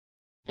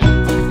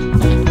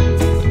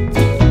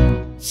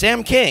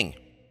Sam King.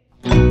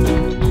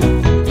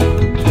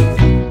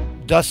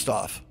 Dust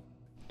off.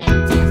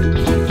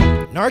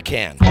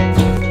 Narcan.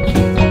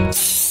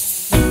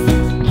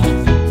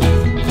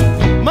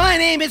 My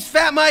name is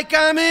Fat Mike,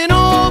 I'm an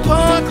old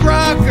punk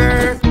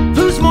rocker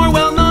who's more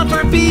well known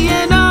for being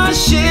a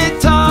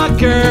shit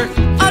talker,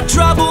 a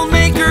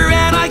troublemaker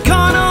and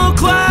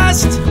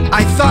iconoclast.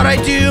 I thought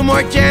I'd do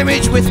more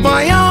damage with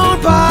my own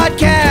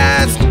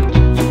podcast.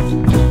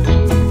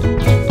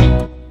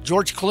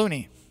 George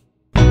Clooney.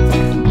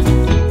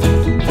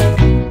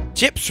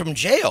 Tips from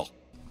jail.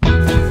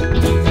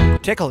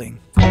 Tickling.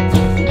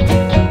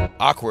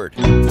 Awkward.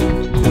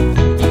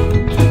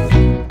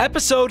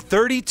 Episode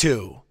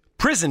 32,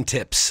 Prison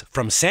Tips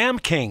from Sam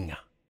King.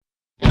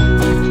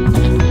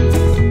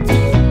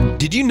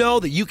 Did you know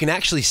that you can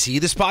actually see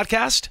this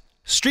podcast?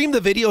 Stream the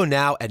video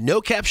now at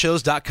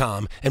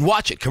nocapshows.com and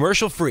watch it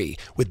commercial-free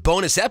with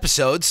bonus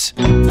episodes,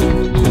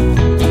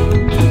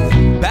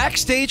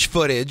 backstage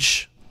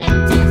footage,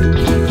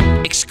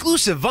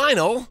 exclusive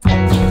vinyl,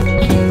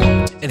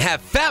 and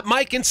have Fat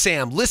Mike and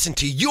Sam listen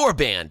to your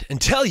band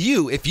and tell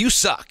you if you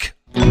suck.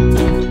 Go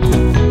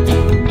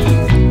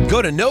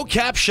to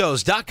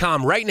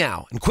nocapshows.com right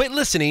now and quit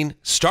listening,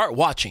 start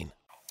watching.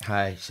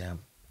 Hi,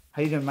 Sam.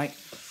 How you doing, Mike?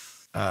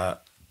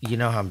 You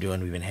know how I'm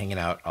doing. We've been hanging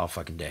out all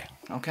fucking day.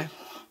 Okay.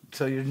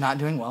 So you're not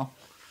doing well.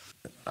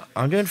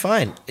 I'm doing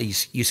fine.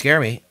 You scare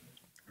me.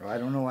 Well, I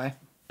don't know why.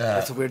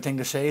 That's a weird thing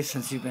to say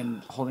since you've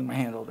been holding my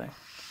hand all day.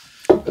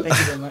 Thank you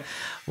very much.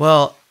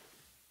 Well,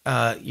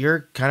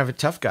 you're kind of a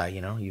tough guy, you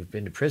know. You've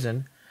been to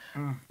prison.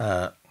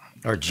 Or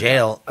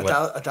jail.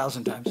 A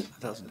thousand times.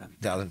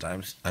 1,000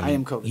 times. I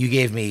am COVID. You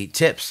gave me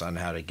tips on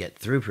how to get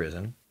through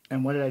prison.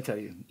 And what did I tell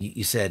you?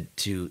 You said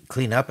to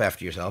clean up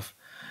after yourself.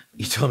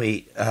 You told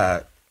me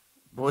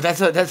Well, that's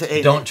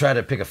don't try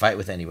to pick a fight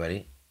with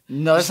anybody.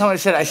 No, that's not what I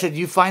said. I said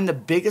you find the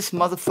biggest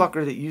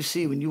motherfucker that you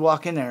see when you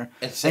walk in there,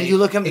 and you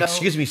look him.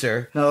 Excuse me,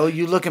 sir. No,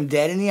 you look him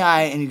dead in the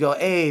eye, and you go,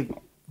 "Hey,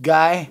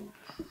 guy,"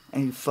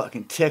 and you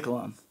fucking tickle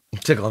him.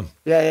 Tickle him.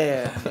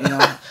 Yeah. You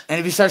know, and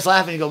if he starts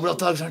laughing, you go, "Real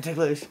thugs aren't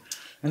ticklers,"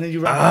 and then you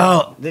run.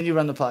 Oh. Then you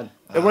run the pod.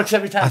 It works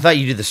every time. I thought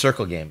you did the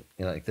circle game,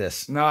 you know, like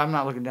this. No, I'm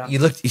not looking down.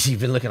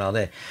 You've been looking all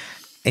day,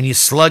 and you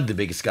slugged the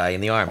biggest guy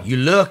in the arm. You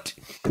looked.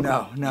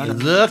 No. You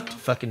looked,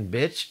 fucking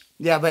bitch.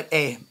 Yeah, but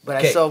I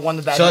still won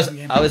the bad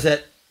game. I was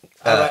at.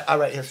 I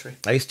write history.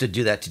 I used to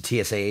do that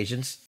to TSA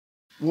agents.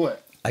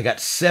 What? I got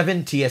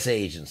 7 TSA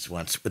agents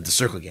once with the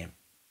circle game.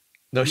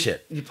 No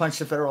shit. You punched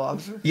a federal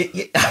officer?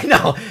 Yeah, I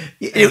know.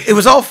 It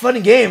was all fun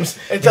and games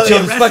until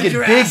this fucking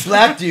big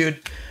black dude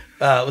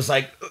was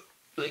like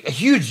a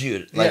huge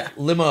dude, like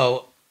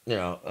limo, you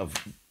know,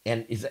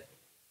 and he's like,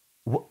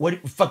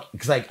 what fuck?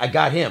 Because I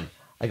got him.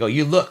 I go,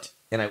 you looked,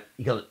 and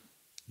he goes,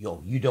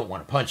 yo, you don't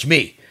want to punch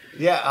me.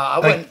 Yeah, I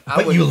wouldn't.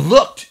 But you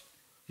looked,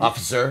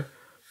 officer.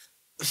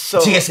 So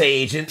TSA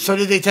agent. So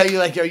did they tell you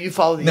like, yo, you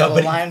follow the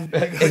yellow line?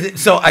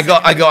 So I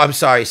go. I'm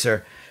sorry,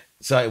 sir.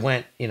 So I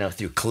went, you know,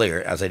 through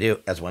clear as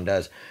one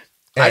does.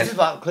 And I just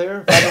bought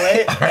clear, by the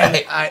way.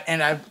 Right.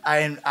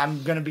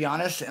 I'm gonna be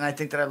honest, and I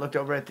think that I looked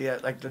over at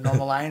the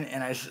normal line,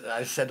 and I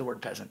said the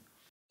word peasant.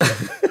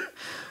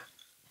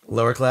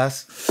 Lower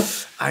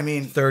class. I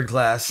mean, third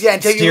class. Yeah,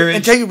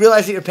 until you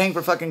realize that you're paying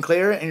for fucking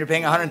clear, and you're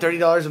paying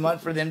 $130 a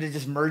month for them to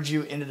just merge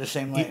you into the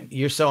same lane.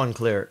 You're so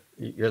unclear.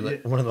 You're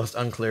one of the most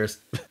unclearest.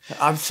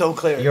 I'm so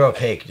clear. You're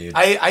opaque, dude.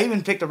 I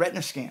even picked a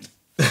retina scan.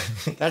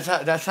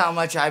 That's how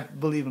much I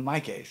believe in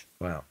my case.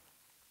 Wow.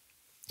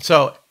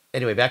 So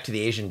anyway, back to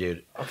the Asian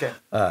dude. Okay.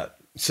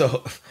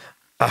 So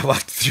I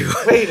walked through.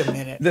 Wait a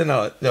minute.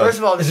 No. First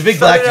of all, this is a big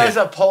black dude. That's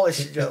a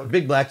Polish joke.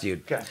 Big black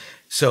dude. Okay.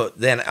 So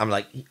then I'm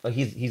like,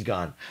 he's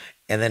gone,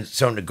 and then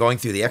so I'm going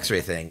through the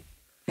X-ray thing.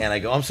 And I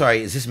go, I'm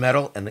sorry, is this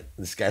metal? And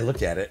this guy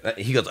looked at it.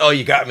 He goes, oh,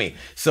 you got me.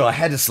 So I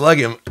had to slug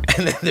him.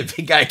 And then the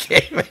big guy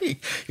came. He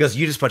goes,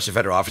 you just punched a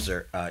federal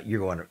officer.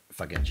 You're going to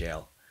fucking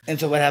jail. And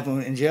so what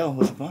happened in jail?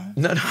 Was it fun?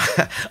 No.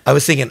 I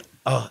was thinking,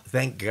 oh,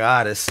 thank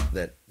goddess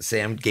that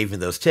Sam gave me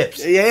those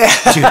tips. Yeah.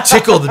 To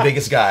tickle the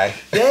biggest guy.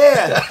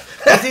 Yeah.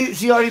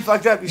 He already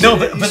fucked up.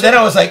 But then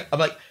I'm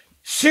like,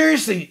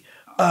 seriously,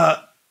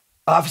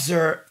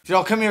 officer.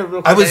 Joe, come here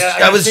real quick.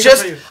 I was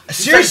just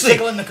seriously.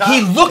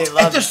 He looked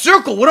at the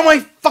circle. What am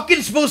I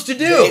fucking supposed to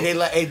do?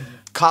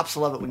 Cops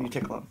love it when you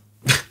tickle them.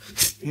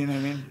 You know what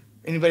I mean?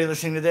 Anybody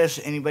listening to this?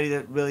 Anybody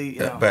that really, you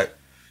know, but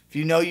if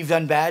you know you've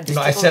done bad, just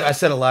I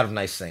said a lot of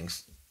nice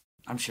things.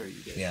 I'm sure you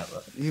did. Yeah,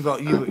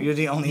 you're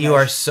the only. You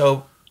are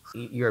so.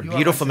 You're a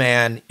beautiful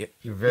man.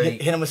 You're very.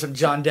 Hit him with some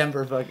John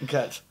Denver fucking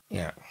cuts.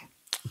 Yeah,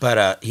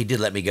 but he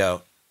did let me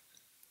go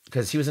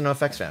because he was a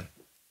NoFX fan.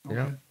 You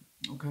know.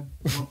 Okay.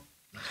 Well,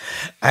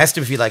 I asked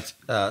him if he liked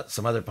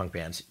some other punk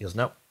bands. He goes,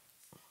 nope.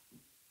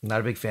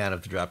 Not a big fan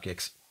of the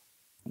Dropkicks.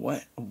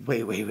 What?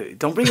 Wait!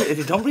 Don't bring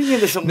me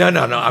into some. No.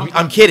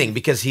 I'm kidding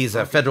because he's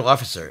a federal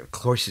officer. Of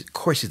course,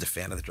 he's a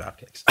fan of the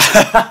Dropkicks.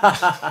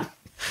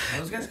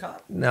 Those guys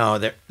caught? No,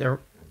 they're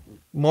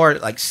more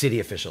like city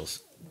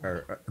officials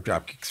or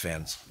Dropkicks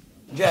fans.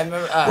 Yeah, I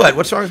remember.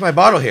 What's wrong with my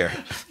bottle here?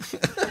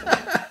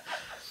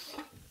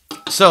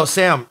 So,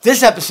 Sam.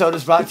 This episode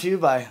is brought to you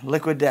by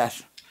Liquid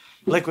Death.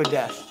 Liquid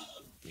Death.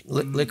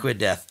 Liquid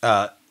Death.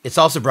 It's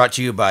also brought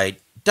to you by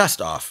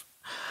Dust Off.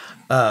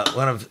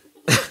 One of...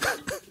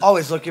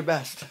 Always look your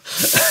best.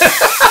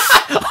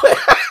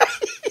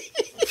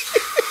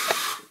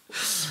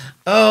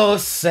 Oh,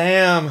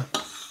 Sam.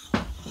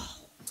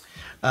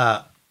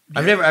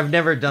 I've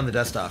never done the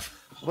Dust Off.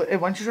 Why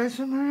don't you try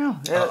some right now?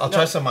 I'll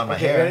try some on my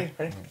hair.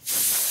 Ready?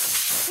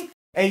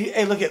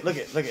 Hey, look it.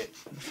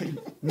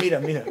 Meet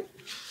him.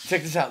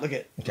 Check this out. Look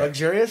it. Okay.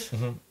 Luxurious?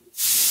 Mm-hmm.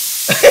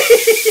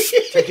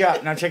 Check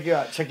you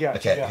out.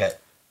 Okay.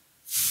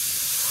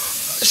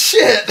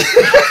 Shit.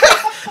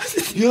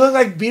 You look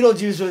like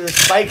Beetlejuice with his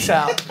spikes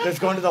out. That's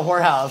going to the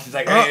whorehouse. He's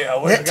like, hey,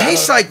 that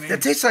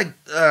tastes like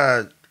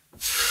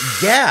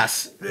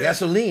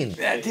gasoline.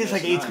 Yeah, it tastes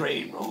like 8th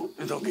grade, bro.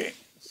 It's okay.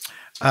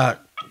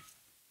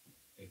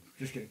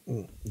 Just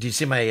kidding. Do you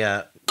see my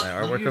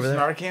artwork over there?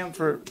 Narcan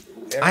for.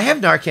 I have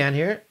Narcan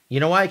here.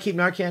 You know why I keep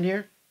Narcan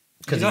here?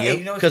 Because of you.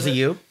 Because of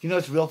you. You know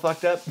what's real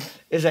fucked up?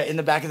 Is that in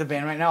the back of the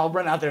van right now? I'll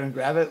run out there and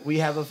grab it. We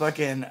have a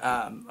fucking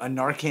a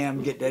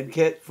Narcan Get Dead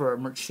kit for our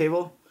merch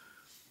table.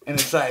 And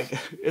it's like,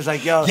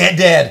 yo, Get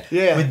Dead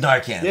with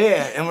Narcan.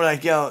 Yeah, and we're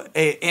like, yo,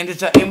 hey, and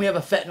we have a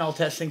fentanyl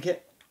testing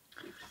kit.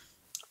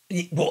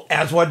 Well,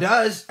 as one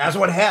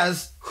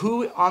has.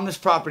 Who on this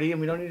property, and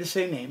we don't need to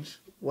say names,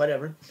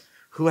 whatever,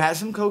 who has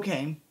some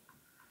cocaine,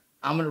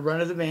 I'm gonna run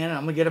to the van, and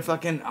I'm gonna get a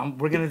fucking,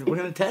 we're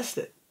gonna test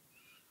it.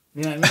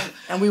 You know what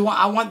I mean? And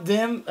I want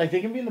them, like, they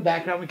can be in the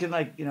background. We can,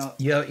 like, you know.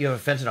 You have a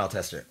fentanyl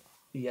tester.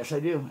 Yes, I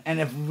do. And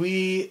if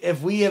we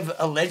have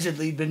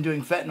allegedly been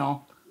doing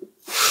fentanyl,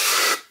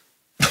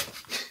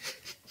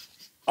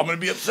 I'm gonna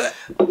be upset.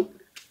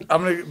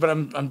 But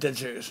I'm dead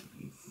serious.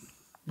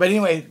 But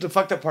anyway, the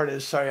fucked up part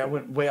is, sorry, I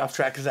went way off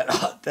track because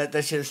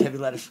that shit is heavy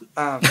lettuce.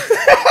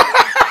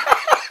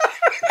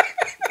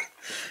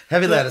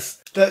 Heavy lettuce.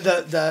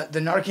 The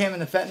Narcan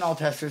and the fentanyl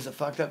testers, the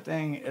fucked up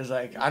thing is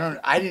like,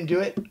 I didn't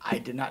do it. I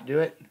did not do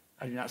it.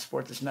 I do not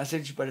support this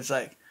message, but it's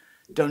like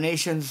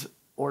donations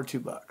or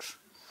 $2.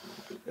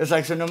 It's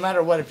like, so no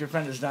matter what, if your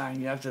friend is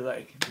dying, you have to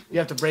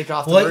break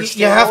off the merch.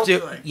 You have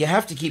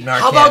to keep Narcan.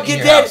 How about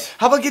Get Dead? House.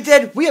 How about Get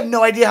Dead? We have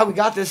no idea how we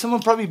got this.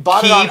 Someone probably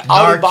bought it on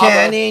Alibaba. Keep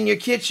Narcan in your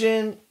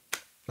kitchen.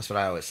 That's what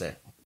I always say.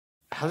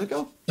 How's it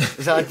go?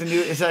 Is that like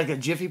is that like a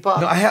Jiffy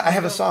Pop? No, I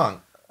have a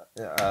song.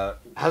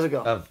 How's it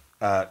go? Of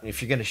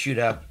if you're gonna shoot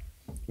up,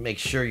 make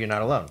sure you're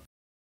not alone.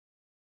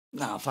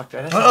 No, fuck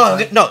that.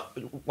 No.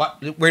 We're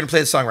gonna play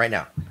the song right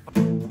now.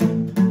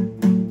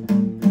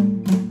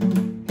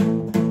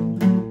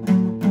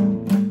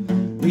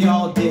 We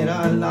all did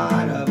a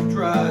lot of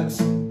drugs,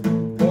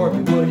 or we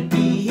wouldn't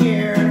be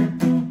here.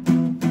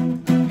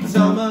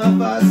 Some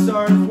of us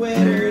are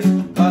quitters,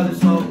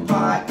 others smoke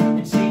pot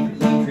and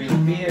secretly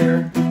drink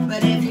beer.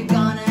 But if you're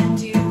gonna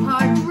do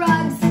hard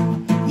drugs,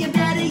 you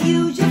better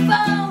use your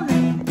phone.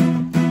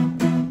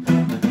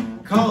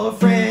 Call a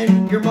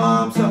friend, your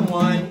mom,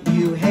 someone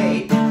you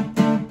hate.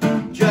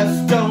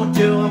 Just don't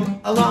do them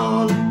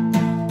alone.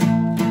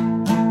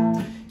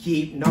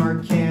 Keep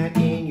Narcan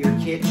in your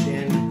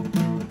kitchen.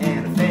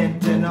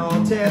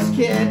 Test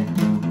kit.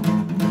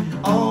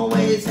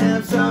 Always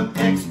have some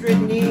extra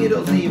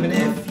needles, even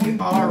if you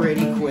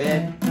already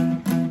quit.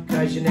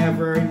 Cause you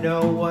never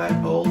know what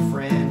old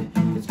friend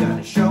is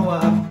gonna show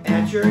up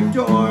at your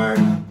door.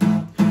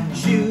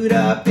 Shoot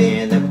up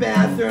in the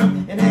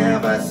bathroom and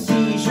have a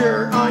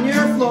seizure on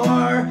your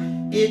floor.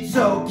 It's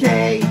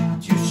okay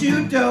to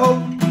shoot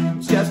dope.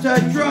 It's just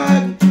a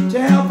drug to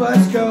help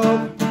us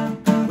cope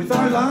with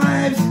our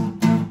lives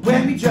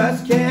when we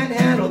just can't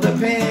handle the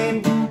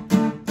pain.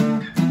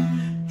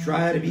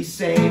 Try to be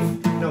safe,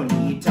 no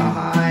need to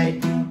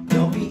hide.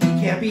 You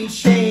can't be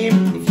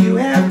shamed if you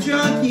have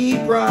junkie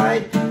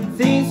pride.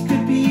 Things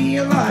could be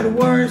a lot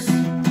worse.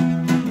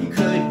 You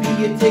could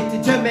be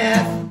addicted to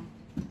meth.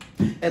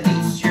 At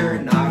least you're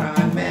not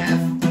on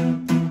meth.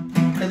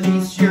 At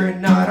least you're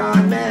not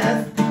on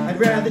meth. I'd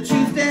rather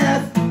choose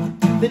death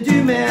than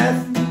do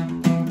meth.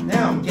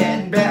 Now I'm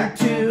getting back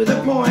to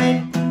the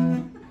point.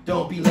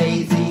 Don't be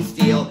lazy,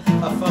 steal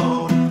a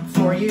phone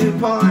before you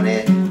pawn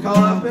it. Call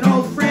up an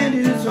old friend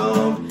who's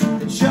home,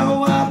 then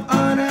show up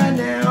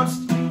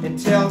unannounced and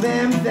tell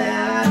them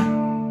that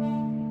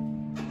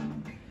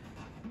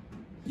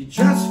you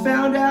just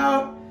found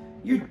out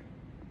you're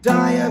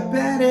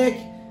diabetic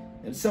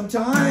and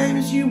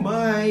sometimes you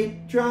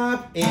might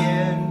drop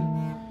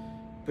in.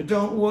 But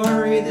don't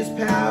worry, this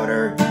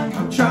powder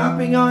I'm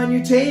chopping on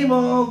your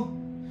table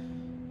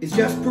is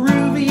just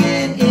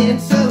Peruvian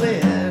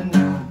insulin.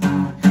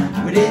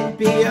 Would it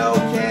be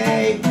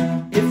okay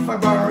if I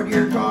borrowed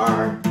your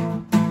car?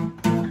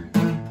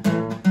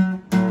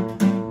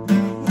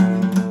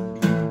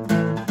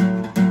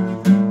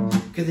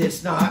 Cause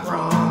it's not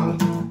wrong,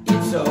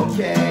 it's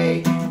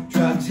okay.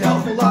 Drugs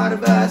help a lot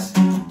of us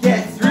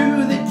get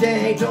through the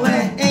day. Don't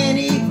let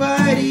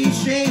anybody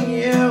shame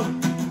you.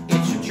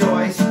 It's your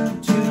choice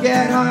to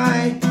get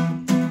high.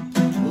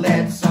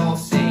 Let's all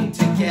sing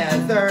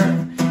together.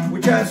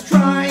 We're just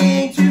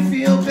trying to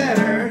feel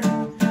better.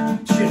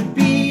 Shouldn't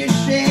be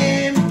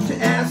ashamed to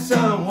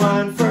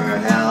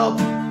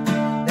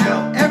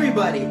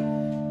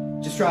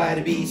everybody. Just try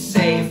to be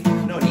safe,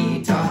 no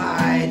need to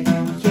hide.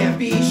 You can't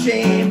be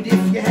shamed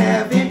if you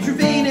have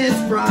intravenous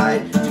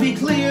pride. To be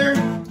clear,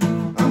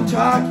 I'm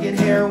talking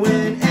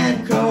heroin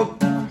and coke.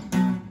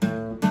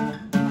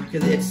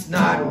 Cause it's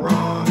not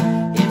wrong,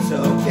 it's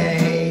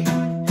okay.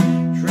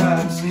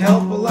 Drugs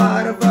help a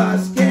lot of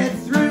us get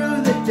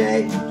through the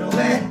day. Don't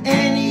let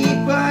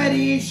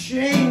anybody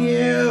shame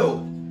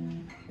you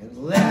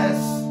unless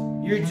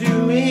you're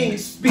doing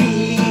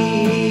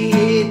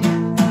speed.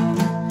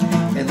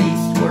 At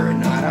least we're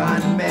not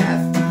on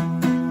meth.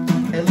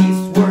 At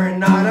least we're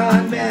not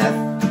on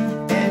meth.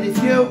 And if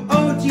you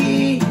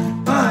OD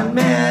on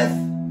meth,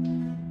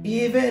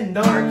 even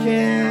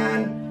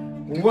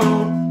Narcan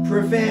won't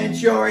prevent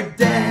your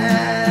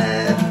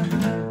death.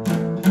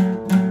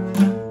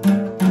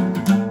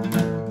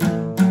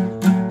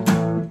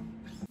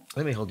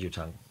 Let me hold your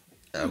tongue.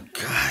 Oh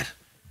God!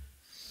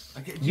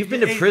 You've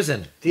been to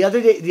prison. The other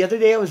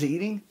day I was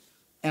eating,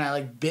 and I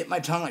like bit my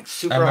tongue like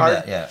super hard.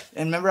 That, yeah.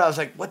 And remember, I was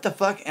like, "What the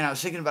fuck?" And I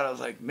was thinking about it. I was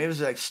like, maybe it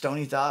was like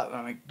stony thought. And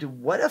I'm like,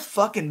 dude, what a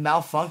fucking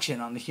malfunction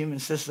on the human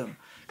system.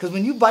 Because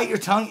when you bite your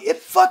tongue, it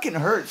fucking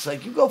hurts.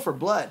 Like you go for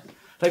blood.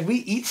 Like we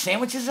eat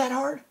sandwiches that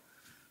hard.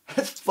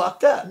 That's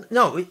fucked up.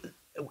 No,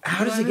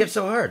 how does it get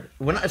so hard?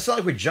 It's not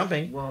like we're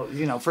jumping. Well,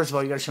 first of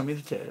all, you gotta show me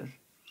the titties.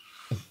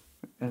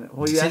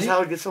 Well, that's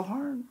how it gets so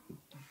hard.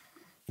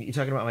 You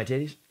talking about my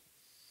titties?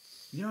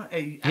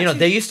 Actually,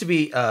 there used to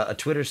be a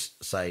Twitter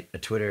site, a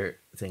Twitter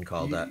thing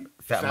called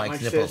Fat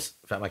Mike's Nipples.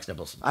 Fat Mike's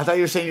Nipples. I thought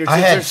you were saying your tits I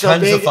had are so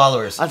tons big. of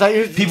followers. I thought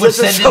people would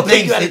send in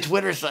things. You had a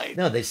Twitter site.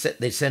 No, they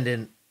send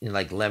in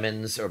like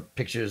lemons or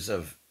pictures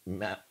of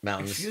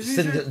mountains.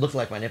 That look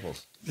like my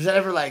nipples. Does that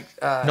ever like?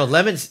 No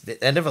lemons.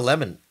 End of a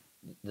lemon.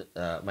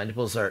 My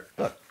nipples are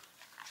look.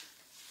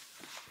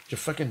 They're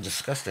fucking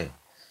disgusting.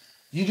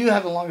 You do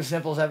have the longest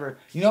nipples ever.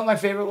 You know what my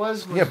favorite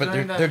was? Yeah, but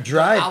they're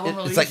dry.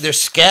 It's like they're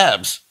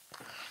scabs.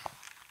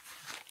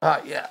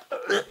 Yeah.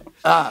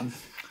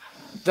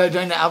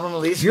 During the album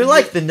release. You're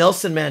like the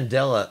Nelson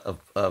Mandela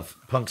of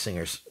punk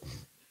singers.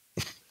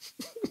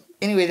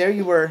 Anyway, there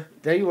you were,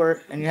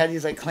 and you had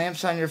these like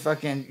clamps on your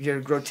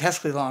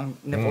grotesquely long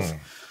nipples,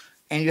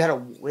 and you had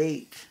to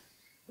wait.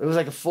 It was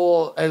like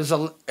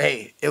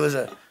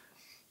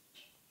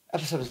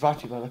episode was brought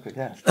to you by Liquid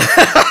Death.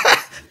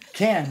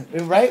 Can,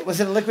 right?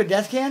 Was it a Liquid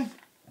Death can?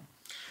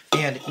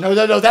 And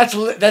no, that's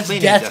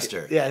Death.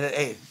 Duster. Yeah,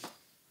 hey,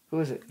 who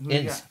is it?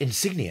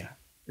 Insignia.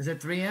 Is it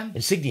 3M?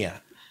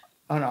 Insignia.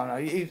 Oh no,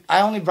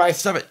 I only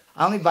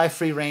buy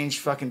free range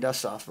fucking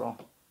dust off, bro.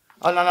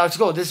 Oh no, it's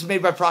cool. This is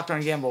made by Procter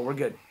and Gamble. We're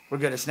good.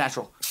 It's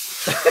natural.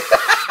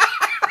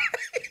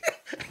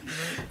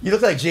 You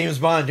look like James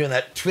Bond doing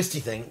that twisty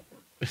thing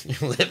with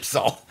your lips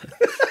all.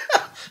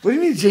 What do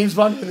you mean James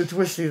Bond doing the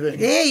twisty thing?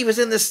 Yeah, he was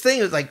in this thing.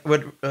 It was like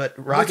what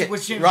rocket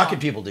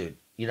people do.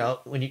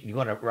 When you go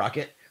on a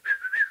rocket.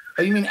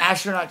 Oh, you mean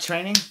astronaut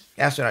training?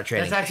 Astronaut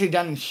training. That's actually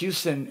done in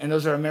Houston, and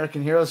those are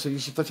American heroes, so you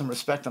should put some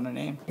respect on their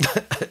name.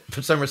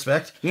 Put some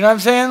respect? You know what I'm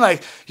saying?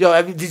 Like,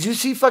 did you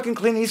see fucking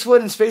Clint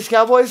Eastwood in Space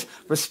Cowboys?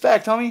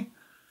 Respect, homie.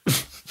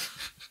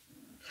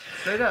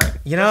 Straight up.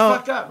 That's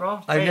fucked up, bro.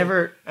 Hey,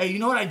 you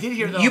know what I did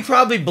here, though? You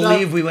probably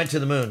believe we went to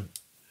the moon.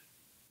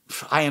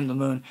 I am the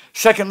moon.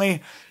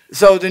 Secondly,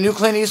 so the new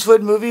Clint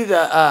Eastwood movie,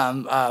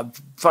 the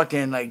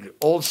fucking like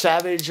Old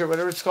Savage or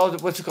whatever it's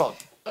called. What's it called?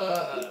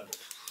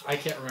 I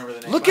can't remember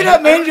the name. Look it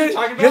up, man. You're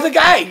the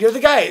guy. You're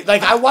the guy.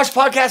 Like I watch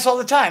podcasts all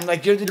the time.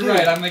 Like you're the dude.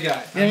 Right, I'm the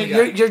guy.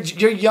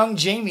 You're young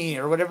Jamie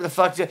or whatever the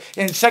fuck.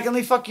 And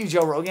secondly, fuck you,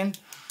 Joe Rogan.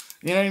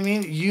 You know what I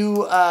mean?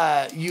 You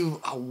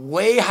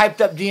way hyped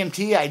up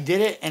DMT. I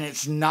did it, and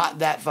it's not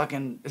that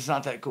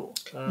cool.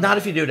 Not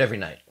if you do it every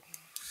night.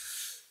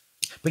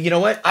 But you know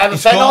what? I have a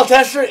fentanyl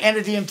tester and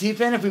a DMT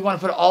pen if we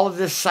want to put all of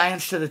this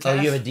science to the test.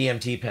 Oh, you have a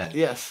DMT pen?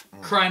 Yes.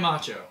 Cry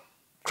macho.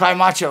 Cry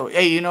macho.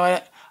 Hey, you know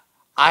what?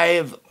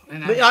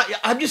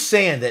 I'm just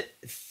saying that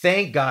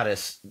thank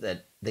goddess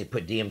that they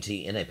put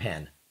DMT in a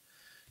pen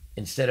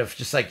instead of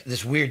just like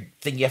this weird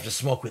thing you have to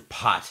smoke with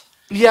pot.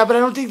 Yeah, but I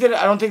don't think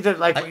that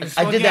like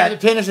I did that. The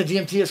pen is a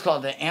DMT. It's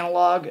called the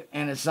analog,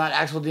 and it's not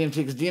actual DMT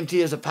because DMT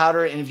is a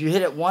powder, and if you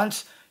hit it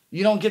once,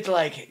 you don't get to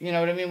like, you know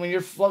what I mean? When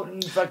you're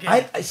floating fucking...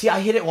 I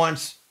hit it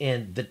once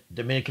in the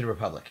Dominican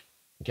Republic,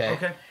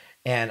 okay?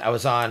 And I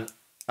was on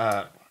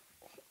a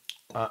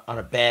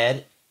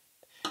bed,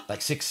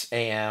 like 6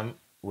 a.m.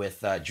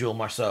 with Jewel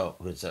Marceau,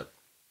 who's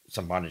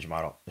some bondage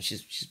model.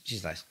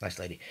 She's nice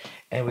lady.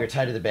 And we were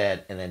tied to the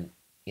bed, and then,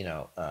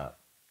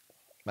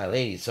 my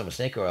lady, Soma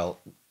Snake Oil,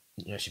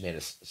 she made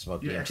us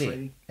smoke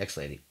DMT.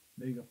 Ex-lady.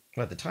 There you go.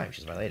 Well, at the time,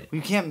 she was my lady.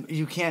 You can't,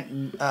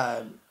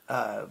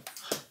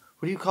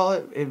 what do you call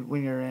it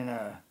when you're in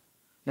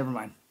never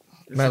mind.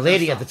 My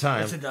lady at the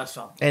time. It's a dust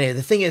song. Anyway,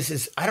 the thing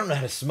is I don't know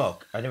how to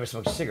smoke. I never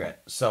smoked a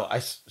cigarette. So I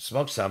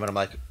smoked some, and I'm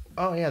like,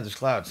 oh, yeah, there's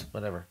clouds,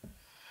 whatever.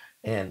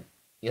 And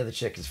the other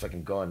chick is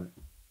fucking going,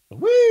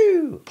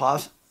 woo!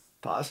 Pause.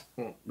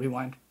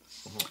 Rewind.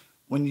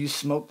 When you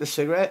smoke the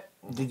cigarette,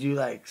 Did you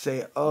like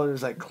say, "Oh,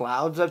 there's like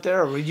clouds up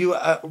there," or were you?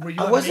 I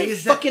wasn't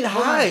fucking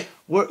high.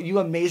 Were you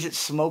amazed that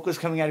smoke was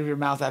coming out of your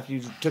mouth after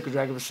you took a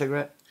drag of a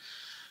cigarette?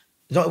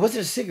 No, it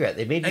wasn't a cigarette.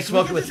 They made me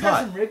smoke it with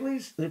pot. Some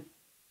Wrigley's?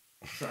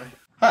 Sorry.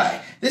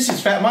 Hi, this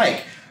is Fat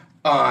Mike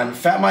on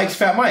Fat Mike's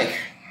Fat Mike.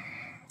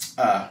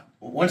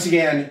 Once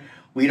again,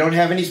 we don't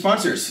have any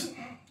sponsors,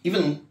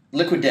 even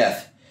Liquid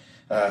Death.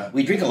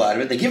 We drink a lot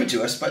of it. They give it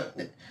to us, but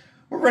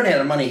we're running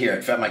out of money here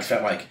at Fat Mike's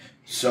Fat Mike.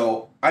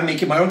 So I'm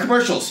making my own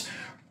commercials.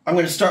 I'm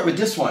going to start with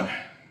this one.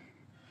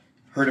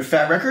 Heard of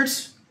Fat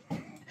Records?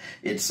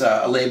 It's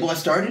a label I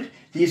started.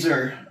 These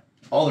are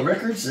all the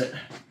records that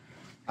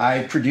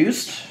I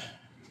produced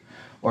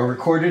or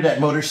recorded at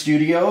Motor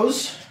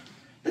Studios.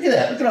 Look at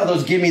that. Look at all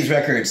those Gimme's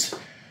records.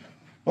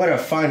 What a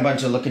fine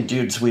bunch of looking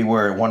dudes we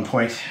were at one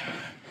point.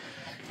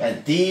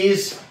 And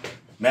these,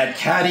 Mad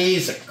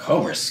Caddies,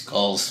 Cobra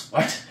Skulls.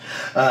 What?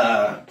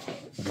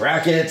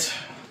 Bracket,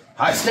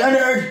 High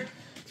Standard.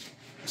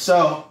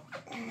 So,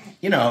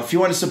 you know, if you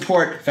want to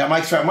support Fat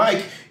Mike's Fat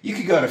Mike, you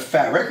could go to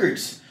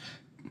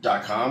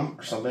fatrecords.com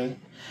or something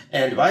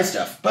and buy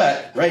stuff.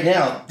 But right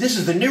now, this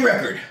is the new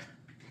record.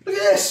 Look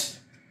at this.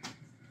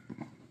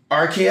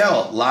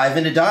 RKL, Live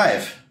in a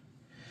Dive.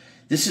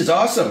 This is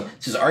awesome.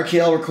 This is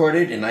RKL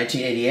recorded in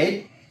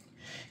 1988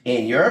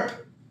 in Europe.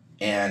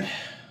 And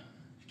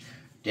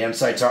Damn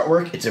Sight's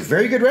artwork. It's a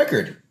very good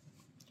record.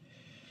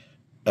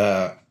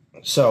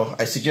 So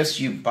I suggest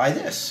you buy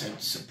this and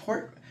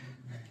support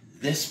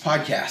this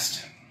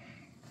podcast.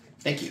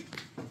 Thank you.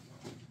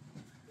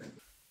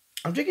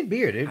 I'm drinking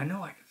beer, dude. I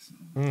know I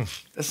can.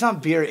 That's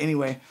not beer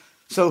anyway.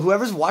 So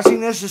whoever's watching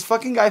this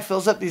fucking guy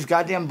fills up these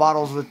goddamn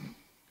bottles with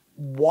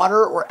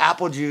water or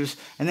apple juice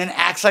and then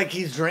acts like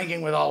he's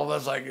drinking with all of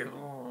us. Like,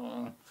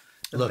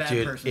 look,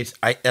 dude, person.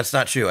 That's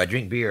not true. I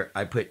drink beer.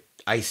 I put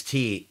iced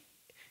tea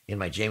in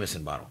my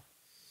Jameson bottle.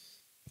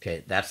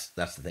 Okay, that's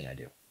the thing I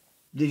do.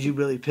 Did you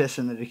really piss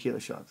in the tequila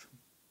shots?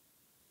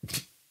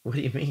 What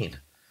do you mean?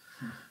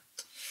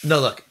 No,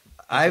 look,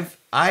 I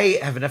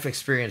have enough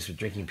experience with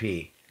drinking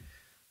pee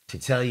to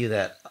tell you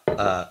that.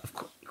 Of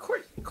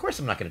course,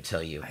 I'm not going to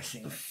tell you. I've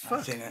seen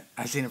it.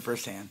 I've seen it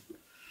firsthand.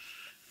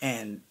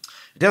 And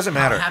it doesn't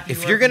matter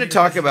if you're going to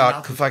talk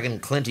about fucking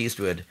Clint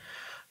Eastwood.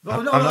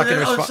 I'm not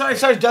going to respond.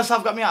 Sorry,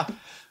 Dusthoff got me off.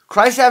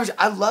 Christ Savage,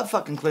 I love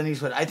fucking Clint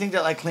Eastwood. I think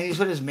that like Clint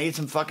Eastwood has made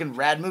some fucking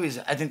rad movies.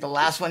 I think the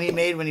last one he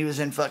made when he was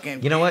in fucking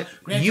what?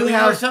 Gran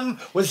Torino or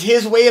something was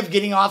his way of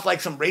getting off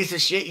like some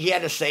racist shit he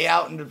had to say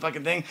out in the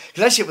fucking thing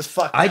because that shit was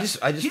fucked. I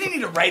just he didn't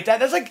need to write that.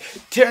 That's like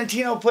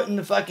Tarantino putting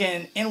the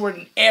fucking N-word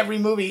in every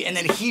movie and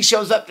then he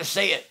shows up to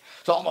say it.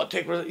 So I'm gonna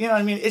take, you know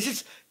what I mean? It's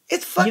just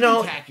it's fucking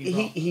tacky.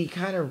 Bro. He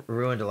kind of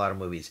ruined a lot of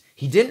movies.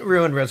 He didn't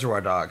ruin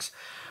Reservoir Dogs,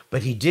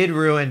 but he did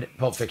ruin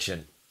Pulp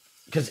Fiction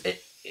because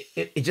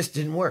it just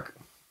didn't work.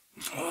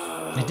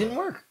 It didn't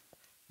work.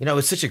 You know, it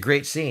was such a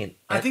great scene.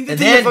 I think the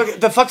thing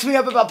that fucks me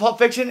up about Pulp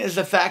Fiction is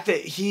the fact that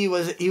he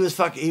was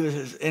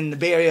in the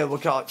Bay Area. We'll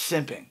call it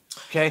simping.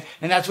 Okay,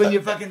 and that's when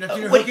you're fucking. That's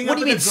when you're what do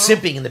you mean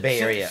simping in the Bay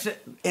Area?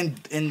 In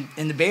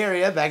the Bay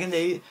Area back in the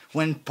day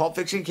when Pulp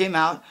Fiction came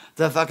out,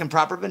 the fucking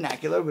proper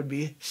vernacular would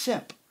be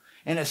simp,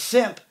 and a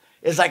simp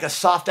is like a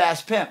soft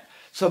ass pimp.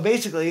 So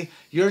basically,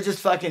 you're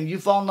just fucking, you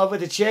fall in love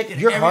with a chick. And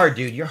you're hard,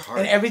 dude. You're hard.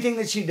 And everything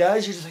that she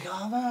does, you're just like,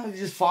 oh, no, you're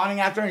just fawning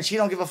after her, and she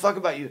don't give a fuck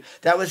about you.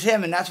 That was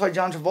him, and that's why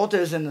John Travolta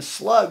is in the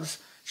Slugs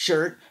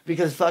shirt,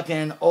 because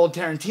fucking old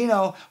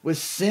Tarantino was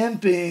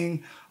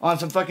simping on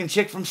some fucking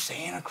chick from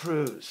Santa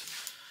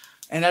Cruz.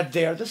 And that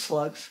they're the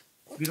Slugs.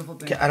 Beautiful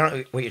thing. I don't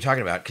know what you're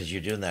talking about, because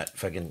you're doing that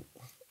fucking,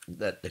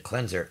 the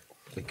cleanser,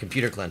 the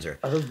computer cleanser.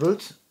 Are those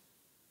boots?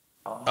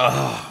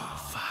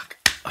 Oh fuck.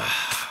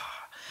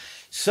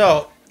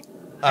 So...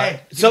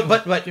 Hey,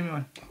 but give me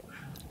one.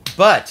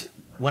 But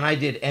when I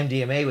did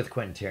MDMA with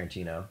Quentin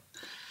Tarantino,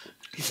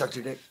 he sucked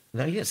your dick.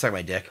 No, he didn't suck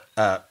my dick.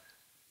 But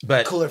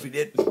cooler if he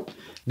did.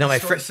 No, my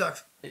friend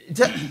sucks.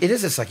 It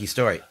is a sucky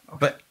story,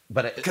 okay.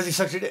 but because he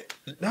sucked your dick.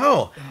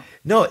 No,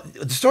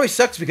 the story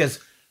sucks because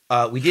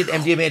we did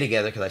MDMA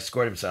together because I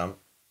scored him some,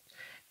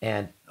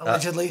 and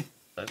allegedly.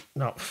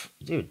 No,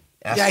 dude.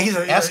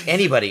 Ask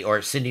anybody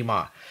or Cindy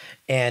Ma.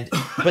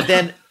 But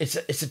then it's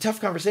a tough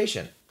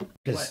conversation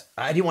because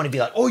I didn't want to be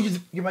like, oh,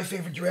 you're my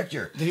favorite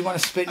director. Did you want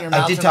to spit in your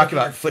mouth? I did talk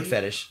about foot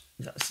fetish.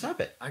 No,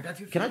 stop it. I got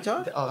you. Can I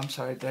talk? Oh, I'm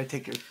sorry. Did I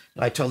take your?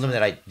 I told him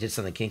that I did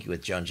something kinky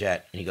with Joan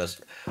Jett, and he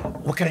goes,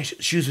 "What kind of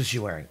shoes was she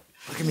wearing?"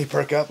 Look at me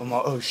perk up. I'm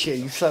all, oh shit,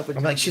 you slept with.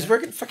 I'm like, she's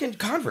wearing fucking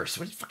Converse.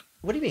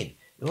 What do you mean?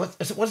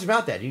 What's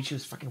about that, dude? She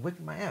was fucking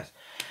whipping my ass.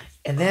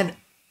 And then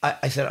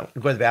I said,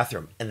 I'm going to the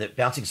bathroom, and the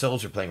Bouncing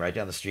Souls were playing right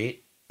down the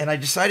street, and I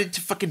decided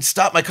to fucking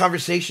stop my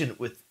conversation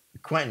with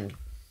Quentin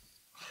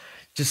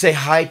to say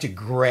hi to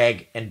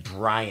Greg and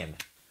Brian.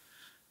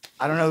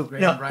 I don't know who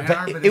Greg and Brian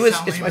are, but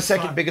it's my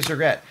second biggest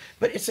regret.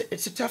 But it's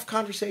a tough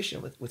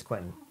conversation with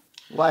Quentin.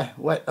 Why?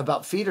 What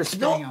about feet or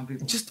spitting on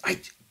people? Just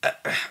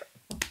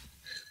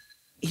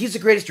he's the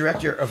greatest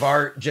director of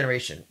our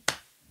generation.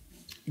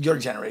 Your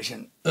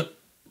generation.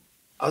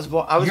 I was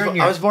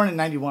born in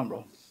 91,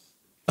 bro.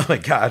 Oh my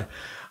god,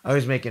 I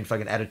was making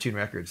fucking Out of Tune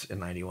records in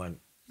 91.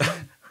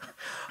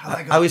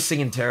 I was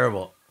singing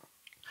terrible.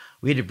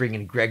 We had to bring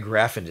in Greg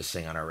Graffin to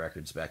sing on our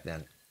records back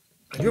then.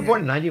 You were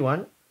born in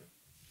 91?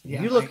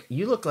 Yeah,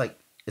 you look like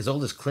as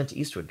old as Clint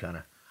Eastwood, kind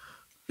of.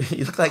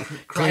 You look like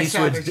Clint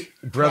Savage.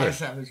 Eastwood's brother.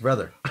 Savage.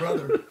 Brother.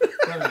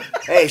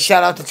 Hey,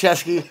 shout out to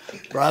Chesky,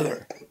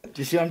 brother. Do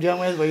you see what I'm dealing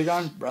with? Where you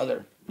going,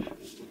 brother?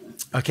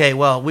 Okay,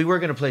 well, we were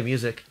going to play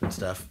music and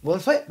stuff. Well,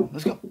 let's play it.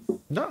 Let's go.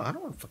 No, I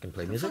don't want to fucking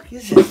play music. What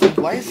is this?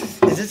 Why is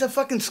this? Is this a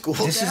fucking school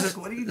This desk? is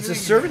What are you it's doing? a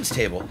servant's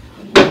table.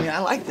 I mean, I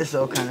like this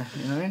though, kind of.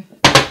 You know what I mean?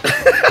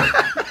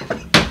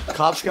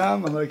 Cops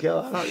come, I'm gonna kill.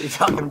 I don't know what you're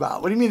talking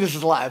about. What do you mean this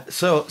is live?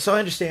 So I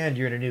understand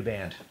you're in a new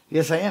band.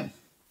 Yes, I am.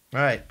 All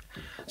right.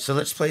 So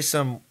let's play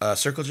some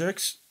Circle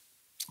Jerks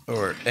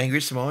or Angry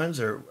Samoans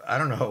or I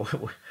don't know.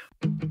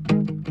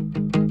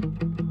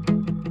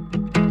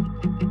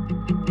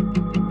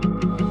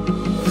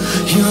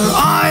 Your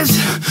eyes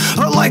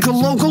are like a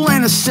local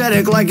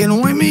anesthetic, like an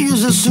ointment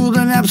used to soothe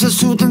an abscess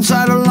tooth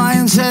inside a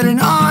lion's head. And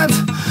I've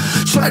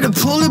tried to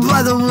pull it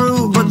by the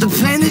root, but the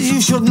pain that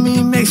you showed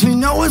me makes me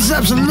know it's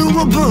absolute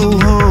boo.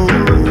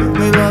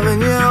 Me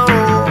loving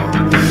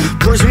you,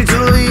 push me to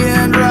the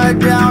end, right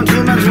down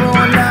to my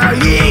floor now.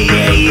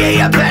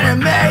 Yeah, better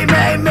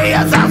me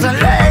 1,000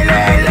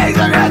 legs.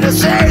 I'd rather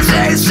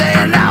say,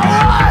 and now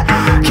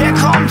I can't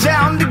calm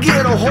down to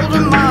get a hold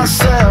of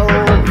myself.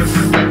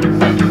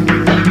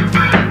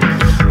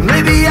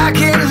 Maybe I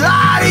can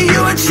lie to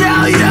you and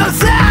tell you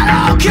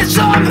that I'll get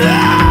some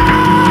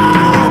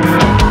help.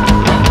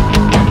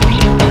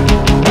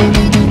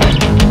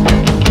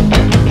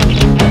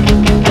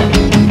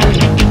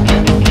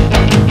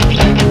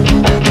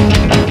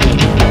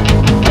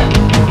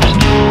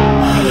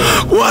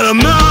 What a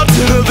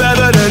mountain of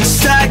evidence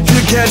stacked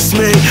against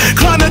me.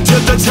 Climbing to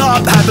the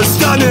top, have a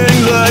stunning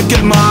look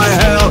at my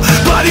hell.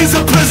 Bodies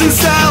of prison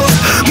cells,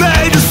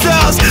 made of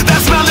cells. That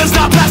smell is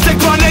not plastic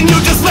running, you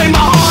just made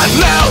my heart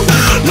melt.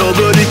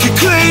 Nobody can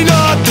clean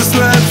up this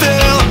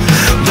landfill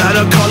that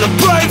I call a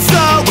brain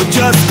cell with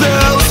just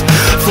pills.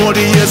 40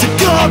 years of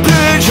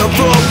garbage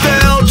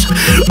unfulfilled.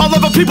 All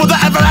of the people that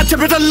ever had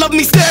temperature love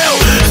me still.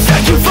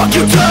 Thank you, fuck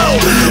you too.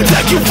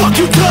 Thank you, fuck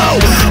you too.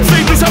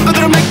 Feed me something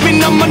that'll make me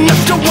numb enough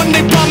to one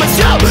day promise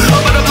you a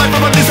better life,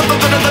 or at least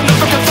something better than the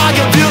fucking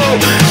fire view.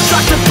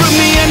 Try to bring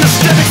me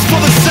anesthetics for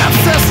the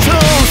sepsis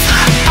tools.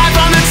 I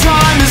found that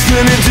time is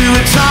gonna do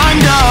what time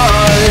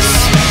does.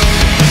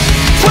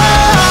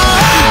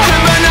 Whoa.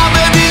 And by now,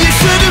 baby, you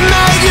should have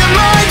made your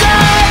mind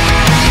up.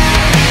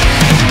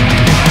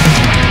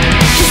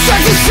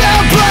 Distract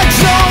yourself, blood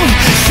zone.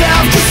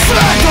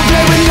 Self-destruct, don't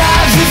play with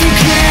lives if you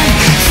can.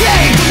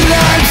 Take the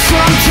blood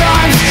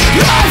sometimes.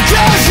 Life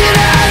doesn't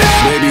add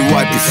up. Baby,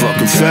 wipe your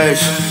fucking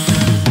face.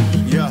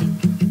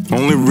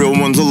 Only real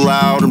ones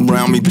allowed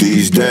around me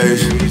these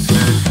days.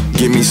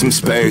 Give me some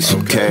space,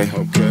 okay?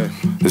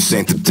 This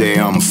ain't the day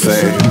I'ma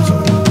fade.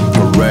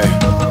 Hooray.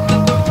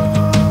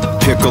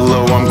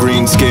 Piccolo, I'm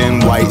green skin,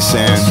 white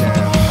sand.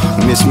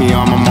 Miss me,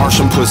 I'm a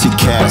Martian pussy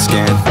cat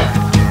scan.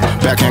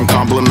 Backhand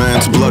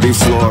compliments, bloody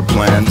floor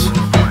plans.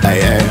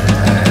 Ay.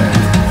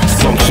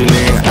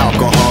 Functioning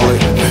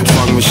alcoholic,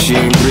 funk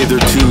machine, breather,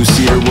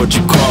 two-seater, what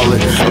you call it?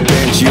 A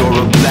Banshee or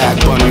a black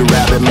bunny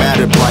rabbit, mad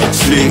at bright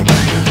feet.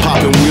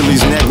 Popping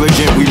wheelies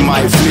negligent, we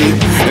might flee.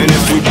 And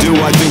if we do,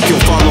 I think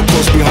you'll follow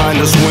close behind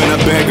us,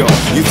 Winnebago.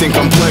 You think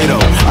I'm Plato,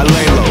 I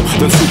lay low,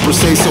 then super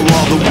say so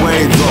all the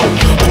way though.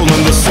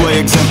 Pulling the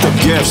sleigh, exempt of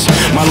gifts.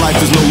 My life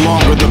is no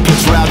longer the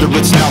pit's, rather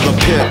it's now the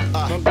pit.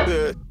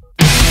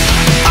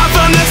 I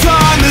found that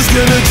time is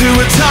gonna do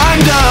what time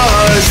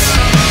does.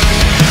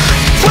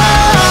 Whoa.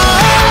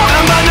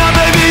 And by now,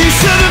 baby, you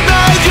should have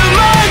made your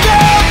mind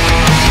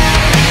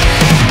up.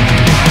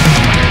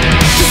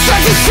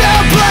 Distract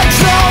yourself, blood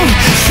zone.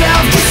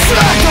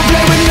 Self-destruct, don't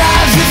play with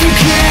lives if you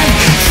can.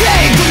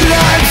 Take the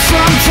blood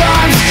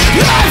sometimes.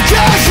 Life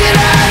doesn't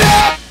add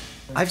up.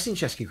 I've seen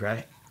Chesky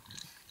cry.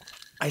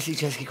 I see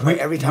Chesky cry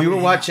every time. We were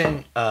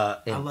watching I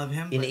love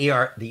him, in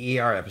but- the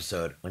ER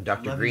episode when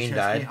Dr. Love you, Green Chesky.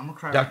 died. I'm gonna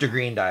cry Dr. right now.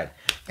 Green died,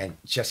 and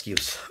Chesky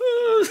was,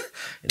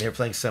 and they were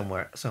playing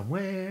somewhere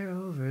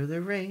over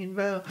the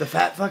rainbow. The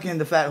fat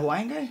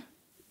Hawaiian guy?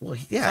 Well,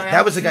 yeah, Sorry, I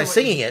that was the don't guy know what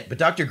singing it, but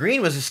Dr.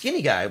 Green was a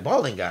skinny guy, a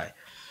balding guy.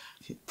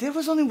 There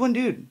was only one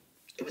dude.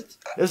 It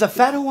was a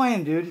fat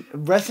Hawaiian dude.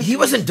 He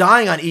wasn't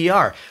dying on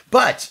ER,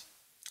 but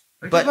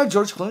Are you talking about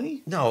George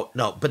Clooney? no,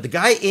 but the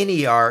guy in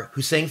ER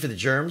who sang for the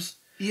Germs,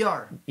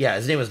 ER. yeah,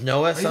 his name was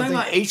Noah Are you talking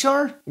something.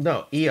 about HR?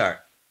 No, ER.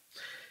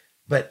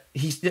 But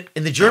he's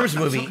in the Germs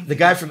movie. The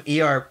guy from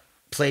ER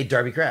played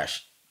Darby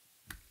Crash.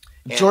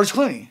 George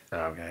Clooney. Oh,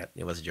 okay.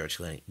 It wasn't George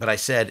Clooney. But I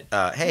said,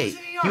 hey, was in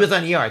ER? he was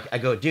on ER. I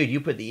go, dude, you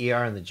put the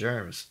ER in the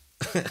Germs.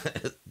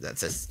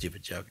 That's a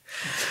stupid joke.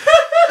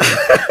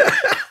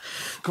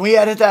 Can we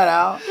edit that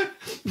out?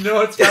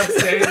 No, it's about to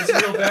say it's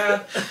real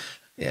bad.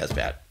 Yeah, it's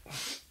bad.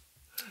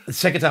 The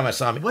second time I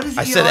saw him, What is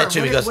I said ER? that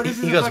to him. What is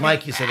He the goes, fucking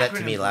Mike, you said that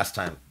to me acronym? last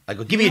time. I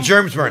go, give me a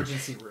germs burn.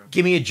 Emergency room.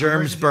 Give me a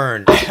germs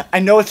burn. I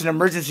know it's an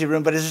emergency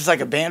room, but is this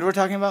like a band we're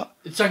talking about?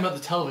 It's talking about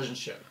the television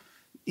show.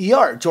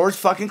 ER, George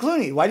fucking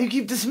Clooney. Why do you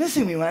keep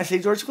dismissing me when I say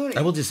George Clooney?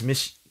 I will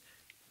dismiss.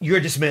 You're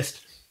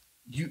dismissed.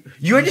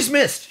 You are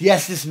dismissed.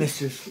 Yes,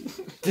 Dismistress.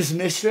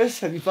 Dismistress?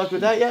 Have you fucked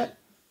with that yet?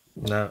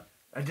 No.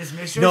 A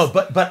Dismistress? No,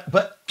 but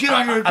Get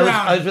on your I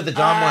ground. was with the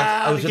Dom once.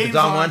 I was the with the game's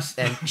Dom on. once,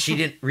 and she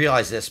didn't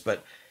realize this,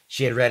 but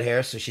she had red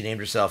hair, so she named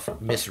herself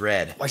Miss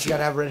Red. Why she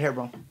gotta have red hair,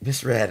 bro?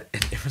 Miss Red.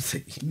 And it was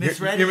like, Miss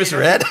Red? You're Miss Yeah.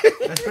 Red?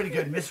 That's pretty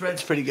good. Miss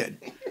Red's pretty good.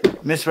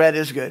 Miss Red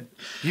is good.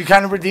 You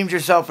kind of redeemed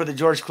yourself for the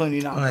George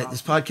Clooney knockoff. All right,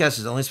 this podcast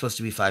is only supposed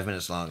to be 5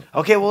 minutes long.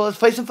 Okay, well, let's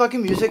play some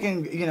fucking music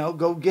and,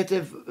 go get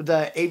the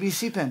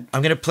ABC pin.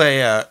 I'm going to play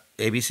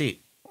ABC.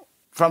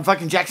 From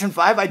fucking Jackson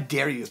 5? I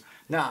dare you.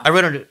 Nah. I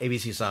wrote an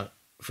ABC song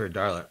for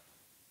Darla.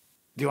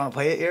 Do you want to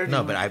play it here?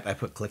 No, but I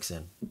put clicks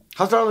in.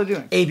 How's Darla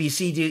doing? A, B,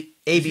 C, D,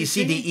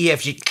 E,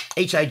 F, G,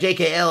 H, I, J,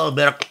 K, L,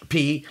 M,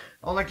 P.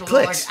 Oh, like the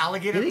Clicks. little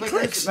alligator They did clickers?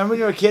 clicks. Remember when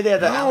you were a kid, they had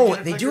the No,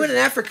 alligator they do it clickers? in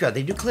Africa.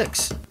 They do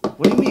clicks.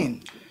 What do you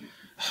mean?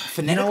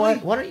 You know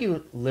what? Why don't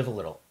you live a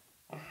little?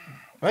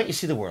 Why don't you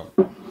see the world?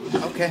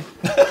 Okay.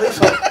 Please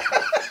hold.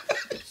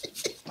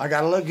 I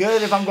gotta look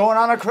good if I'm going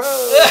on a cruise.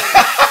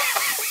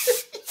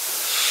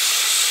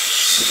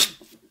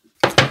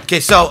 Okay,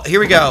 so here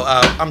we go.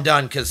 I'm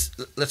done because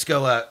let's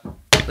go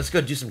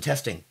do some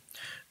testing.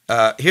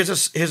 Here's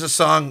a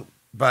song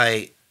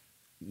by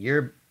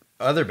your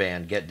other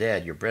band, Get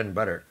Dead. Your bread and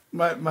butter.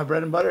 My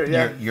bread and butter,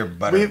 yeah. Your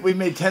butter. We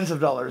made tens of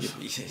dollars.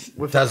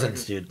 With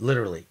Dozens, dude.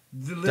 Literally.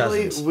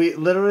 Dozens.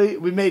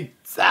 We made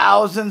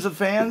thousands of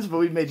fans, but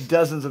we made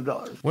dozens of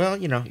dollars. Well,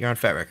 you're on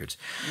Fat Records.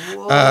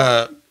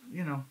 Well,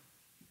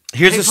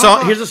 Here's Hey, a song.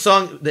 Papa. Here's a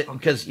song that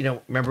because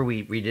remember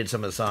we redid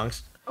some of the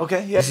songs.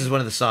 Okay, yeah. This is one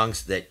of the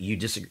songs that you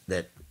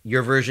that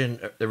your version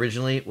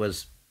originally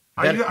was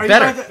Are you better.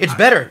 about to- It's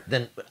better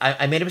than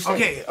I made a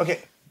mistake. Okay.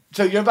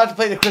 So you're about to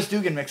play the Chris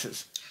Dugan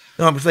mixes.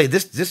 No, I'm gonna play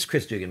this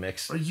Chris Dugan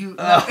mix. Are you?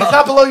 It's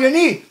not below your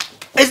knee.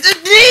 It's the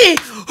knee.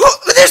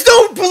 There's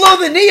no below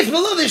the knee. It's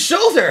below the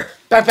shoulder.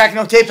 Backpack,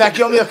 no tape back.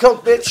 You owe me a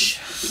Coke, bitch.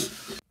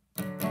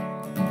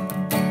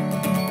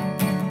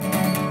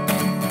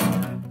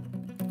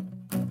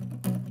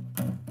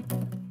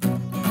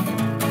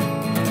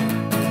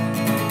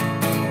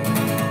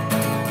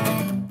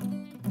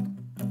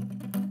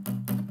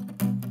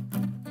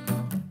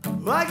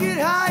 I get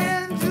high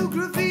and do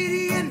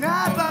graffiti and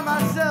not by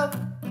myself.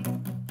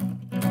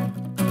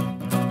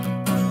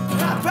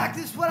 I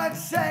practice what I'd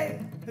say.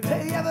 If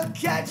they ever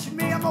catch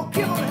me, I'm gonna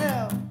give them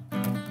hell.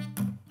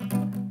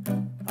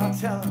 I'll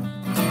tell them.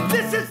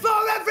 This is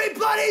for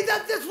everybody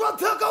that this world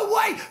took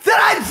away that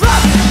I'd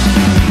love.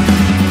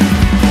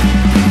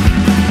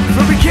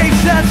 From a case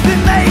that's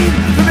been made,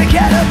 from a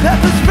can of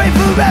pepper spray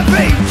for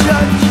every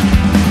judge.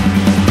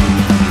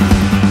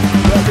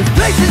 This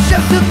place is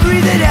just a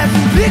breathing as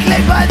big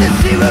laid by the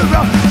sea. We're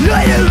all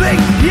loitering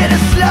in a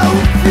slow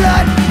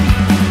flood.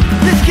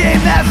 This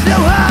game that's so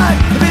hard,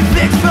 been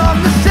fixed from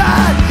the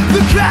start.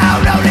 The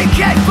crowd only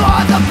came for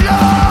the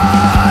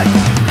blood.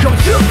 Go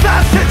too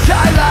fast to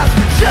die last,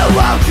 too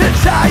old to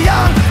die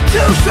young,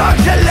 too strong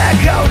to let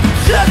go,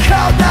 too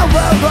cold now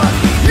we're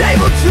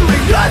unable to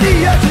ignore the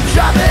urge to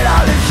drop it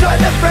all and join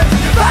the friends.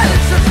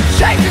 Violence doesn't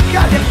change a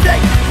goddamn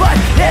thing, but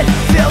it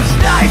feels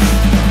nice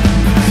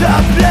to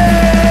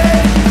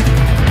bleed.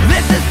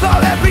 This is for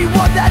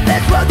everyone that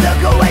this world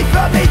took away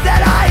from me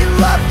that I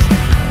loved.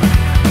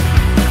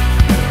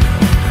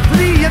 For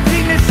the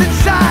emptiness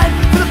inside,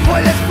 for the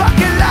pointless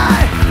fucking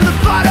lie, for the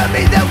part of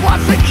me that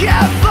wants to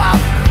give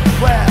up.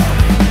 Well,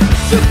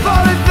 to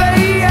fall in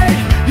vain,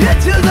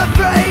 into the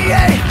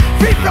fray,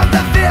 free from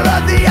the fear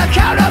of the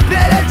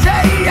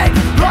accountability.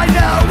 I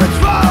know it's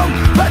wrong,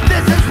 but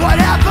this is what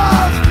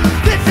happens.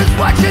 This is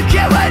what you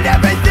get when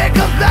everything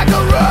comes back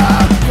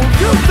around.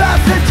 Too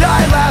fast to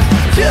die last,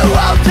 too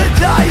old to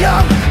die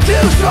young,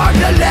 too strong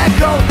to let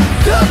go,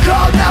 too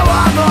cold now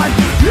I'm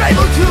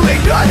unable to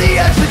ignore the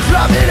urge to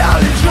drop it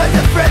out and join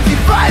the frenzy.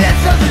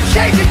 Violence doesn't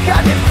change a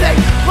goddamn thing,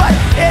 but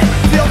it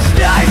feels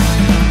nice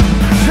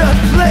to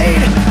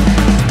bleed.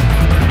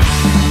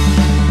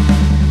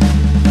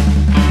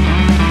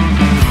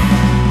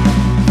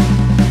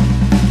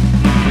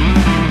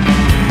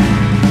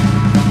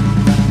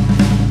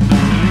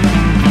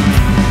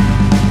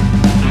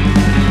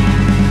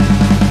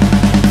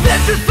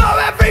 This is for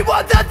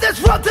everyone that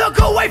this world took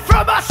away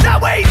from us that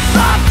we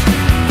loved.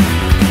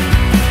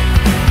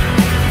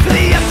 For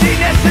the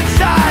emptiness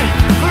inside,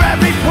 for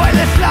every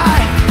pointless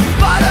lie,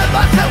 part of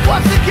us that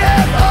wants to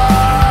give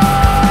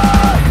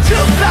up.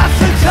 Too fast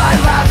to die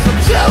last, I'm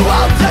too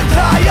old to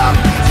die young,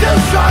 too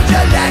strong to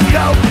let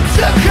go,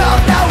 too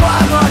cold now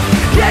I'm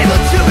unable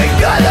to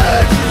ignore the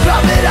urge to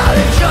drop it out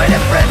and join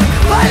a friend.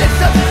 Violence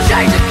doesn't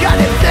change a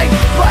goddamn thing,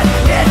 but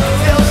it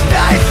feels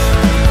nice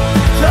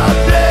to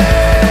bleed.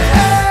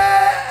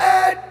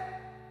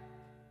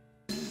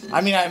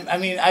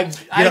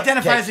 I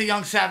identify as a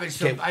young savage,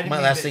 so I didn't my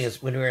mean last bitch. thing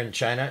is when we were in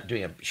China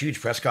doing a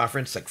huge press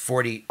conference, like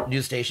 40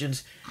 news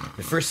stations.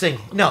 The first thing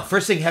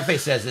Hefe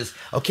says is,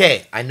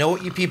 "Okay, I know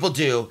what you people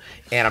do,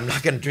 and I'm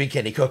not going to drink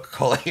any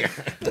Coca-Cola here."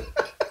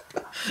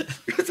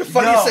 It's the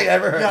funniest thing I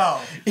ever heard. No,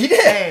 He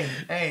did.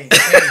 Hey,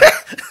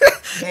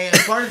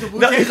 as far as the No,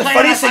 Wu-Tang it's the Clan,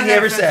 funniest I thing find he that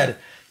ever offensive. said.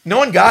 No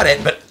one got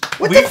it, but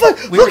What the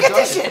fuck? we Look were at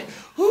this talking. shit.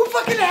 Who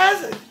fucking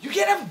has it? You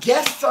can't have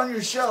guests on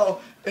your show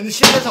and the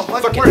shit doesn't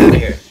fucking Fucking out of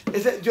here.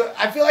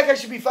 I feel like I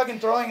should be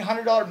fucking throwing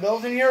 $100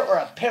 bills in here or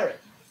a parrot.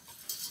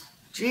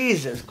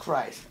 Jesus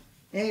Christ.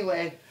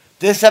 Anyway,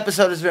 this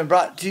episode has been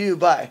brought to you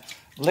by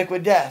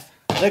Liquid Death.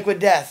 Liquid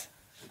Death.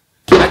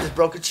 I just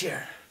broke a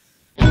chair.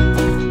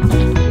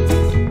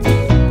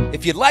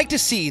 If you'd like to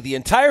see the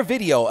entire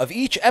video of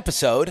each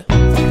episode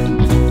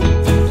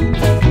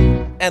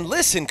and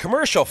listen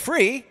commercial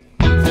free,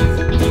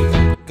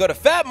 go to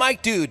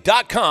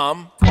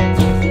fatmikedude.com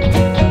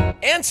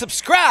and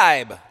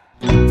subscribe.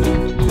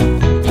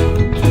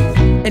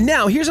 And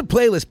now here's a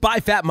playlist by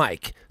Fat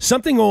Mike.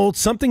 Something old,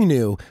 something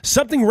new,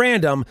 something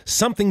random,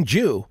 something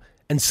Jew,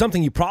 and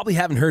something you probably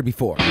haven't heard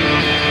before. Mommy,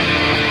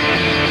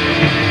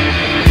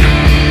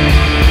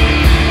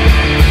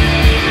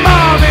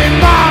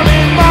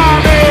 mommy,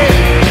 mommy,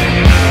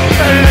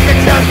 look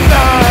at your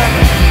son.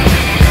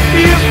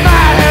 You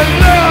might have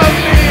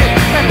loved me,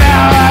 and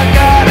now I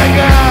got a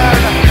gun.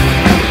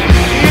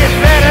 You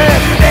better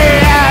stay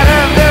out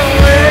of the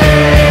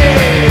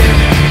way.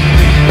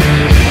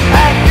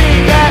 I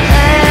think I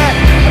had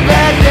a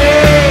bad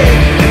day.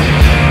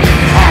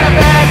 Had a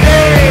bad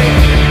day.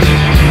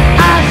 I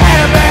had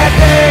a bad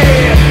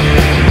day.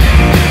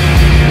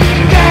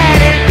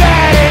 Daddy,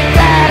 daddy,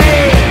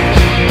 daddy,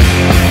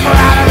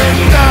 proud of his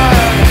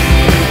son.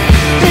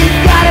 He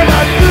got him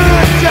a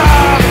good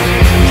job.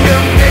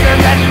 Kill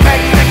niggers and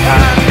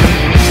Mexicans.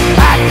 I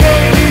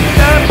tell you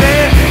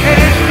something, and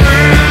it's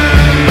true.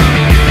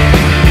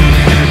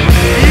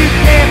 You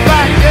can't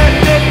find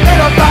justice,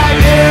 it'll find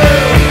you.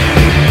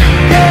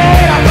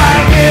 Yeah, it'll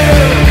find you.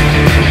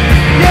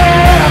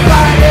 Yeah, it'll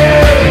find you.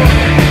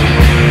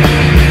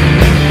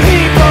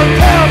 People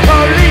tell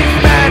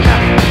policemen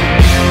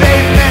they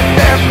missed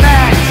their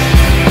match.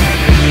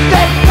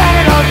 They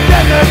planted on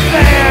desert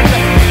sand.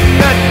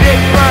 The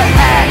dicks were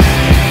hatched.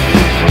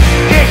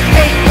 It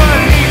hate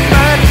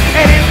policemen,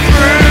 and it's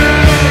true.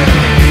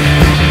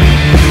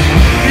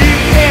 You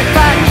can't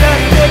find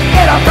justice,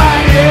 it'll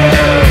find you.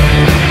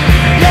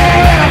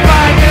 Yeah, it'll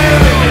find you.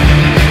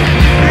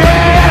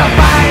 Yeah, it'll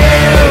find you.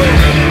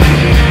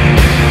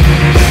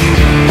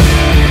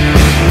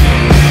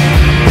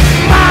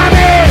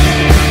 Mommy,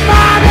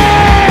 mommy,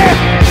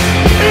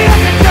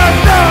 look at your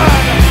son.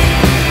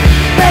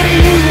 Maybe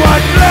you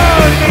once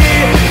loved me,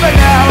 but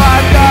now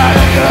I've got a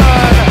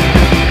gun.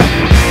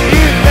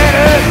 You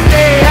better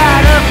stay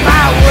out of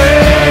my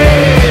way.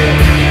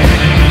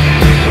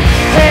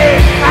 Hey,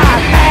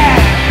 I've had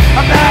a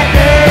bad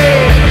day.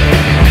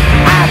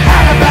 I've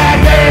had a bad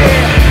day.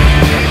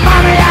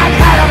 Mommy, I've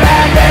had a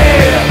bad day.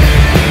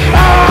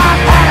 Oh,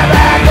 I've had a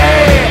bad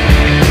day.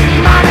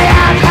 Mommy,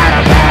 I've had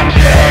a bad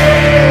day.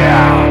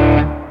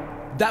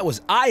 That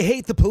was I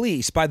Hate the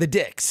Police by The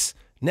Dicks.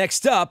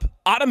 Next up,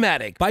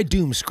 Automatic by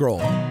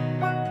Doomscroll.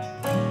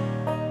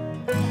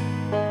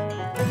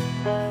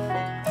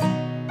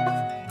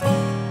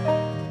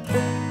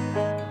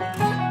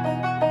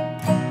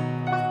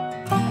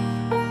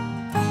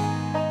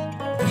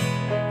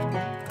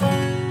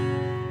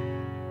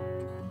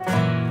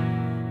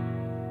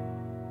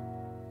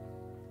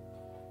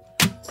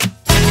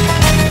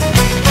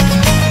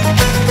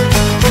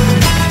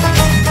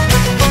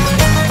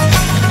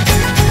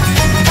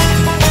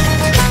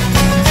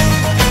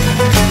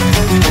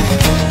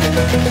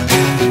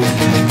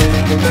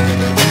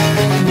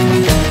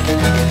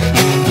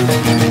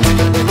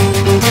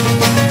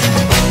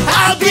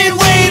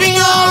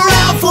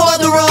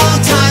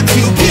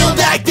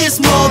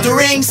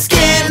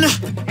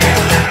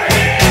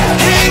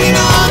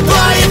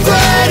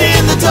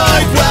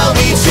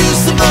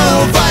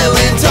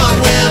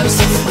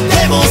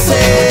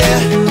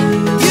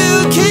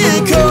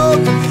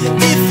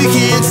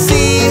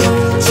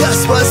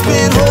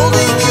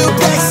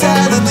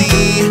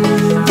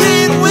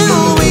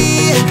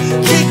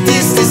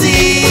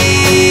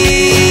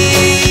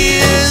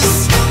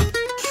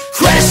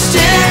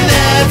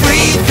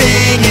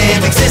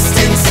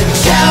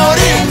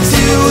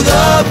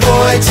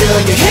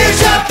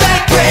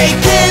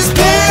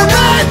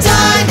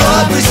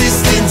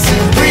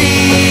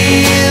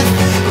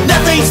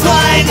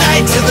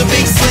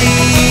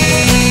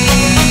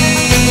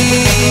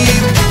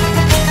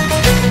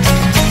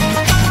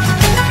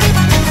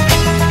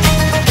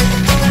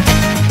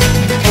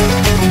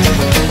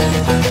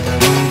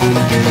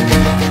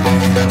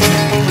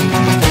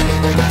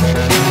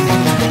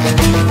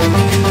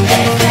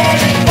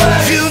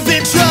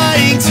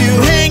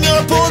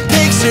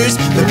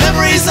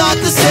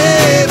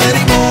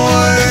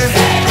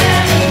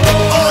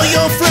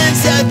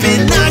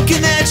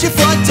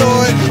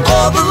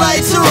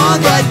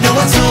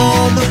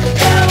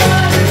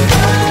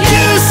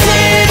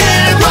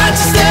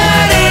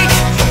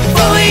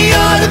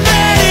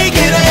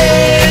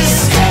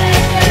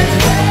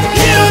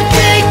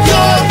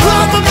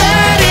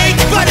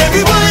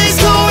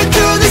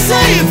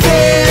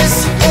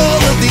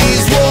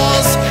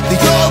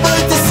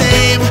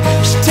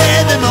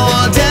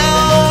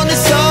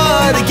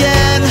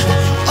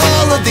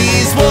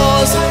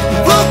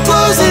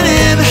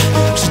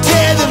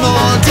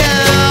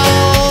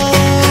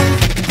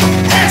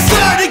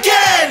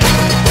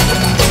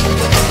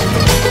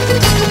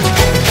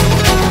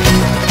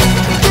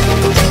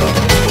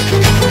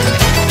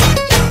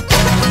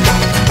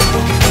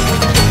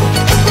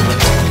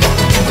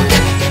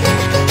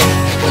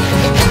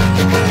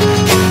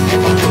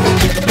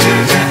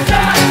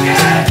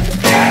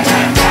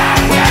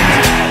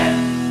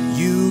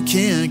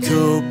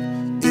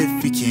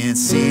 can't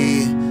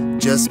see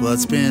just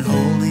what's been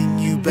holding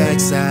you back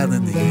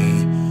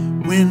silently.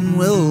 When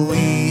will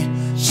we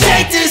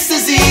shake this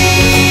disease?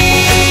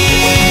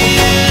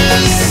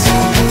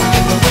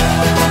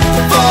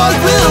 The fog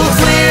will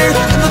clear,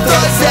 and the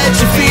thoughts that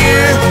you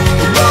fear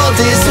will all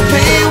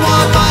dissipate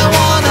one by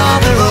one on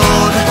their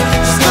own.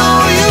 Just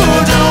know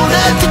you don't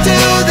have to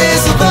do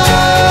this alone.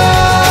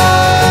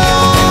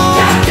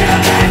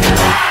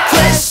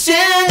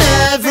 Question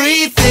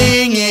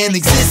everything in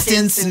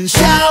existence and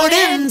shout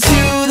into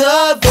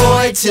the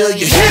void till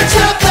you hear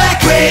your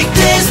back. Break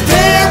this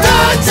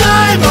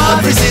paradigm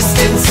of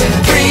resistance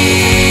and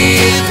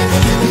breathe.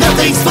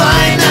 Nothing's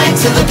finite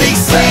till the big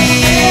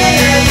sleep.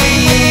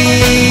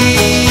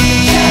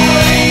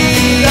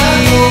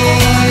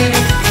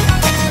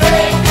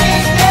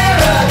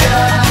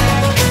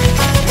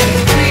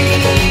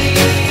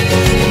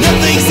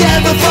 Nothing's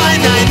ever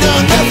finite, no,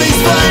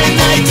 nothing's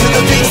finite till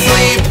the big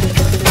sleep.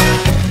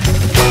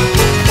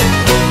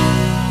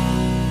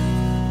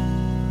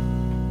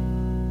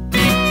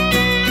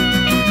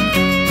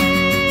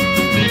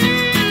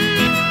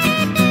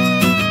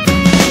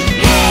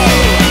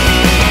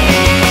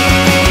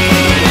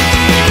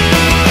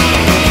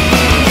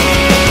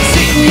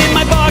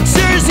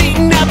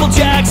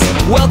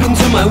 Welcome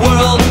to my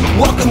world,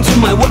 welcome to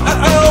my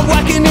world.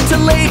 Walking into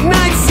late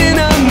night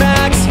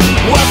Cinemax.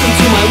 Welcome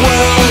to my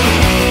world.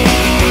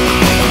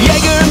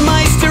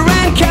 Jägermeister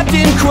and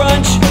Captain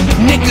Crunch,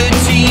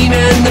 nicotine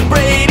and the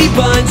Brady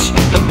Bunch.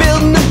 I'm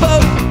building a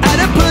boat out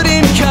of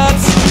pudding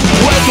cups.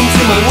 Welcome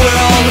to my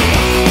world.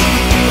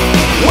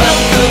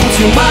 Welcome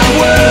to my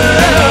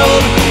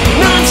world.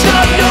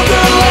 Non-stop, no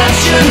girl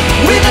action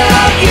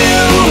without you.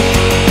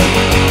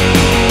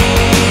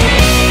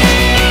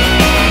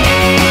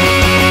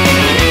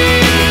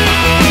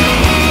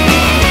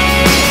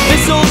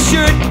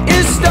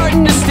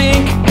 Starting to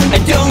stink. I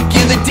don't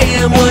give a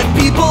damn what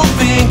people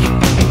think.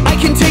 I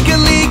can take a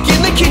leak in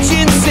the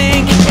kitchen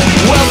sink.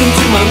 Welcome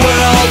to my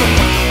world.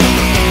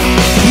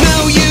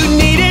 No, you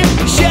needn't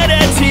shed a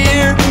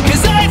tear,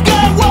 'cause I've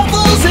got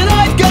waffles and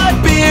I've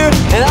got beer,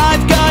 and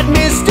I've got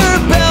Mr.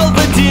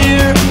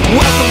 Belvedere.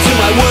 Welcome to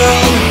my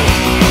world.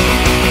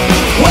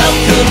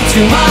 Welcome to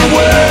my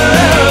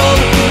world.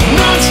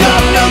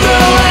 Non-stop, no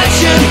girl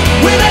action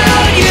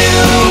without you.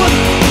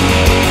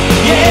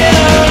 Yeah.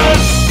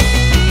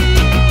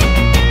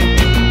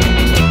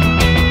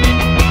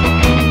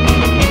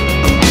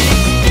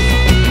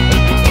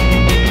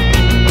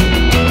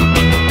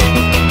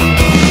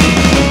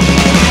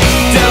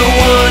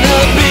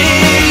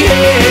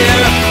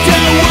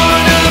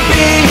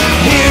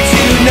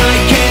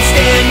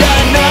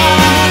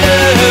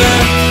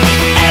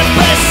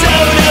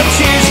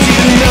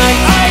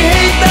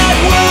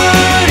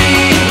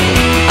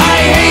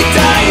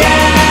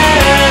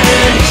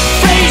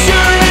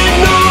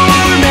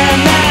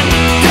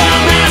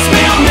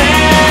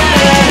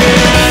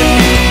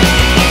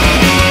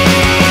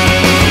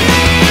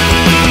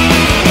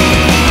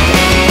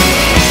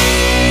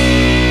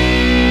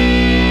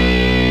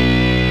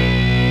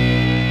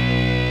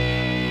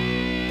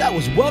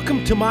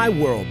 Welcome to My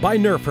World by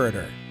Nerf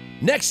Herder.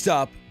 Next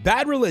up,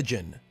 Bad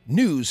Religion,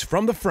 news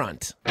from the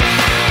front.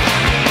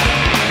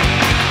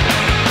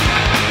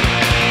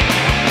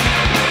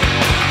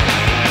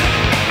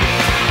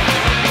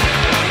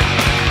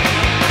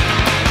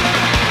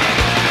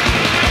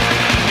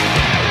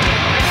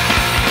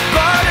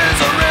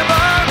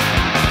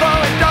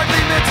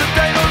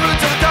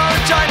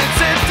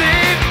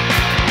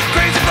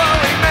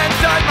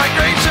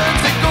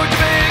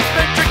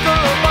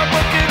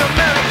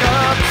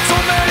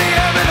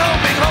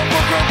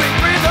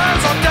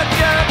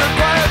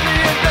 Quietly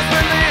and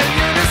desperately in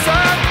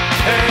unison.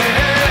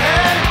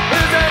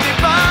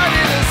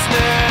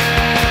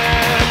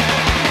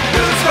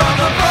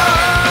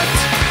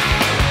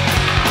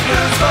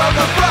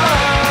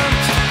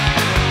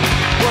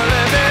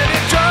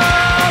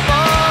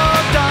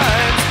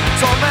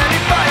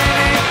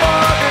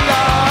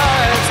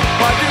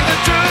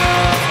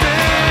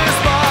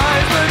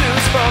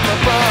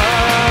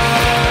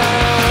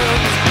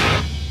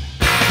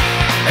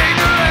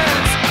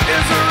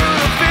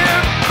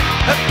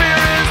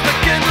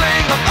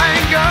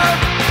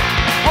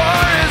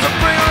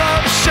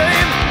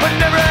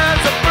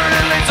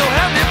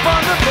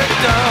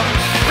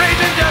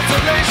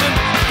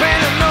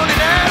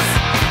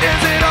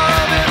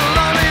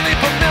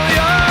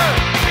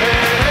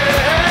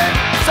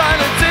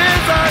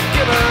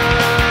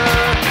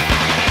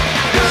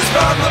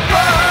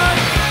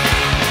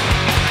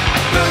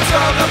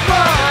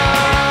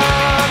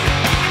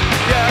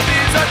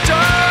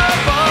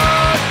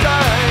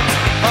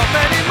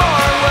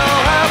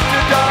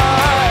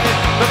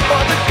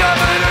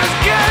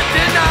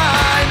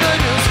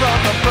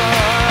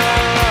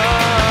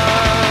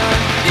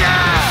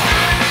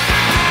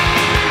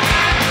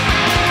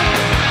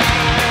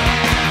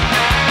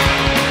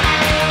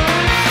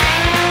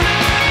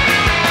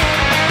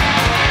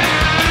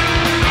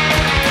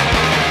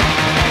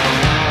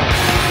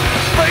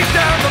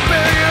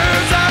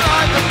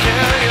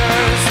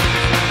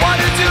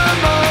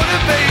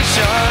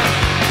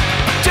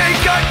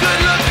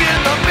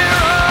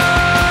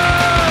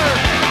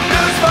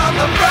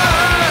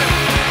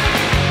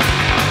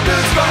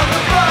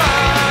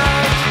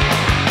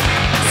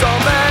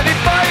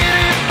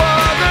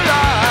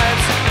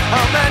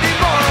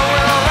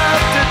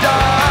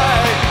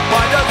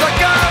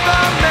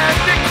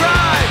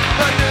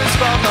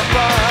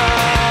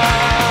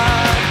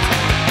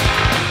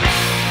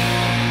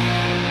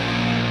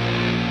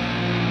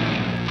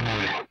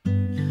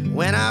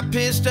 when I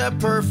pissed a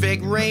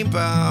perfect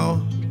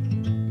rainbow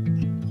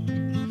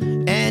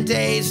and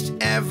aced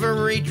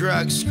every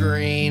drug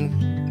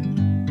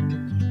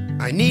screen.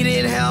 I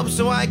needed help,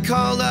 so I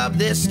called up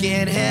this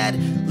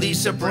skinhead,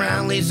 Lisa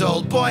Brownlee's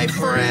old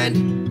boyfriend,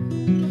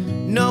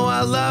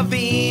 Noah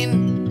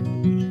Levine.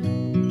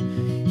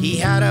 He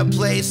had a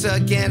place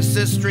against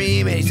the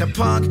stream, and he's a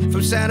punk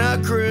from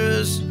Santa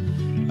Cruz,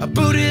 a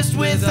Buddhist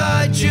with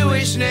a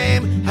Jewish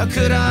name. How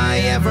could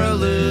I ever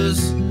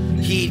lose?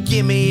 He'd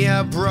give me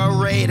a bro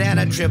rate and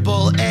a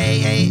triple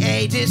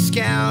AAA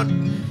discount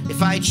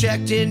if I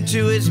checked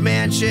into his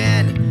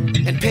mansion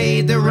and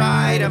paid the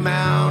right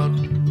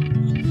amount.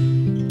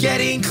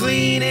 Getting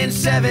clean in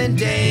 7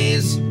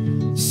 days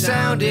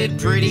sounded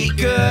pretty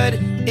good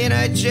in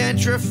a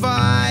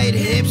gentrified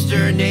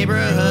hipster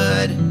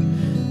neighborhood.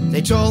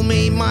 They told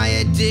me my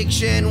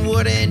addiction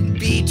wouldn't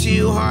be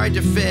too hard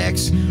to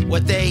fix.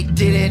 What they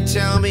didn't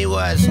tell me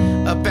was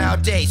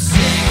about day 6.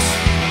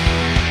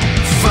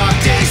 Fuck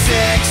day 6.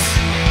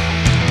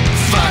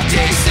 Fuck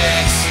day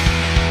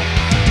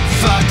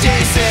 6. Fuck day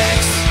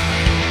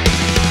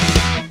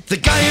 6. The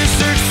guy who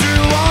searched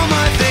through all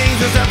my things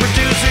was that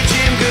producer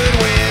Jim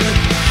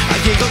Goodwin. I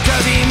giggled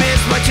cause he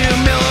missed my 2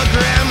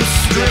 milligrams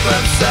strip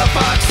of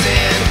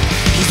Suboxone.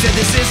 He said,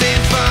 this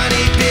isn't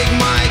funny, Big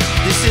Mike,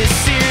 this is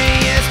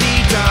serious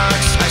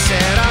detox. I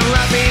said, I'm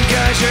laughing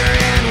cause your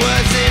hand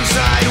was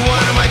inside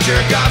one of my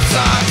jerk-off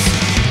socks.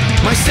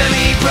 My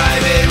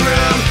semi-private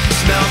room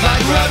smelled like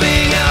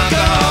rubbing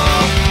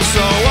alcohol, so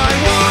I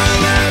wore a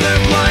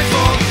leather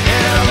blindfold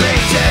and a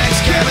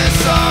latex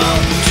camisole.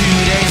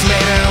 2 days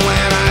later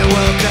when I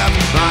woke up,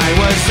 I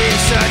was in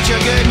such a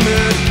good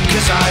mood,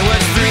 cause I was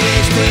 3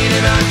 days clean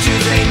and on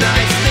Tuesday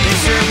nights they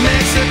served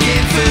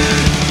Mexican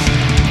food.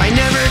 I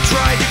never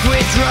tried to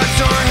quit drugs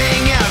or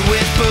hang out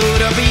with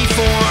Buddha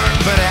before,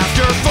 but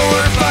after 4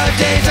 or 5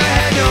 days I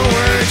had no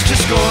urge to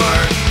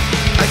score.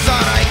 I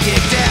thought I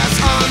kicked ass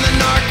on the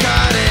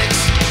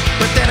narcotics,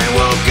 but then I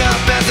woke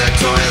up at the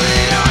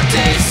toilet on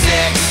day 6.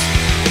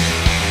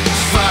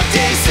 Fuck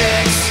day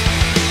 6.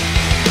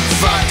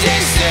 Fuck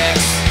day 6.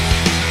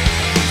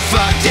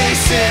 Fuck day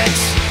 6.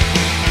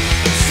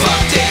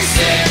 Fuck day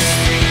 6.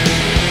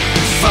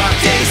 Fuck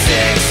day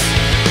 6.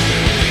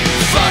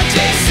 Fuck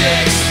day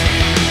 6.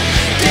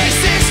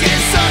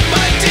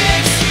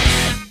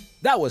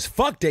 That was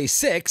Fuck Day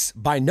 6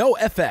 by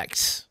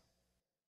NoFX.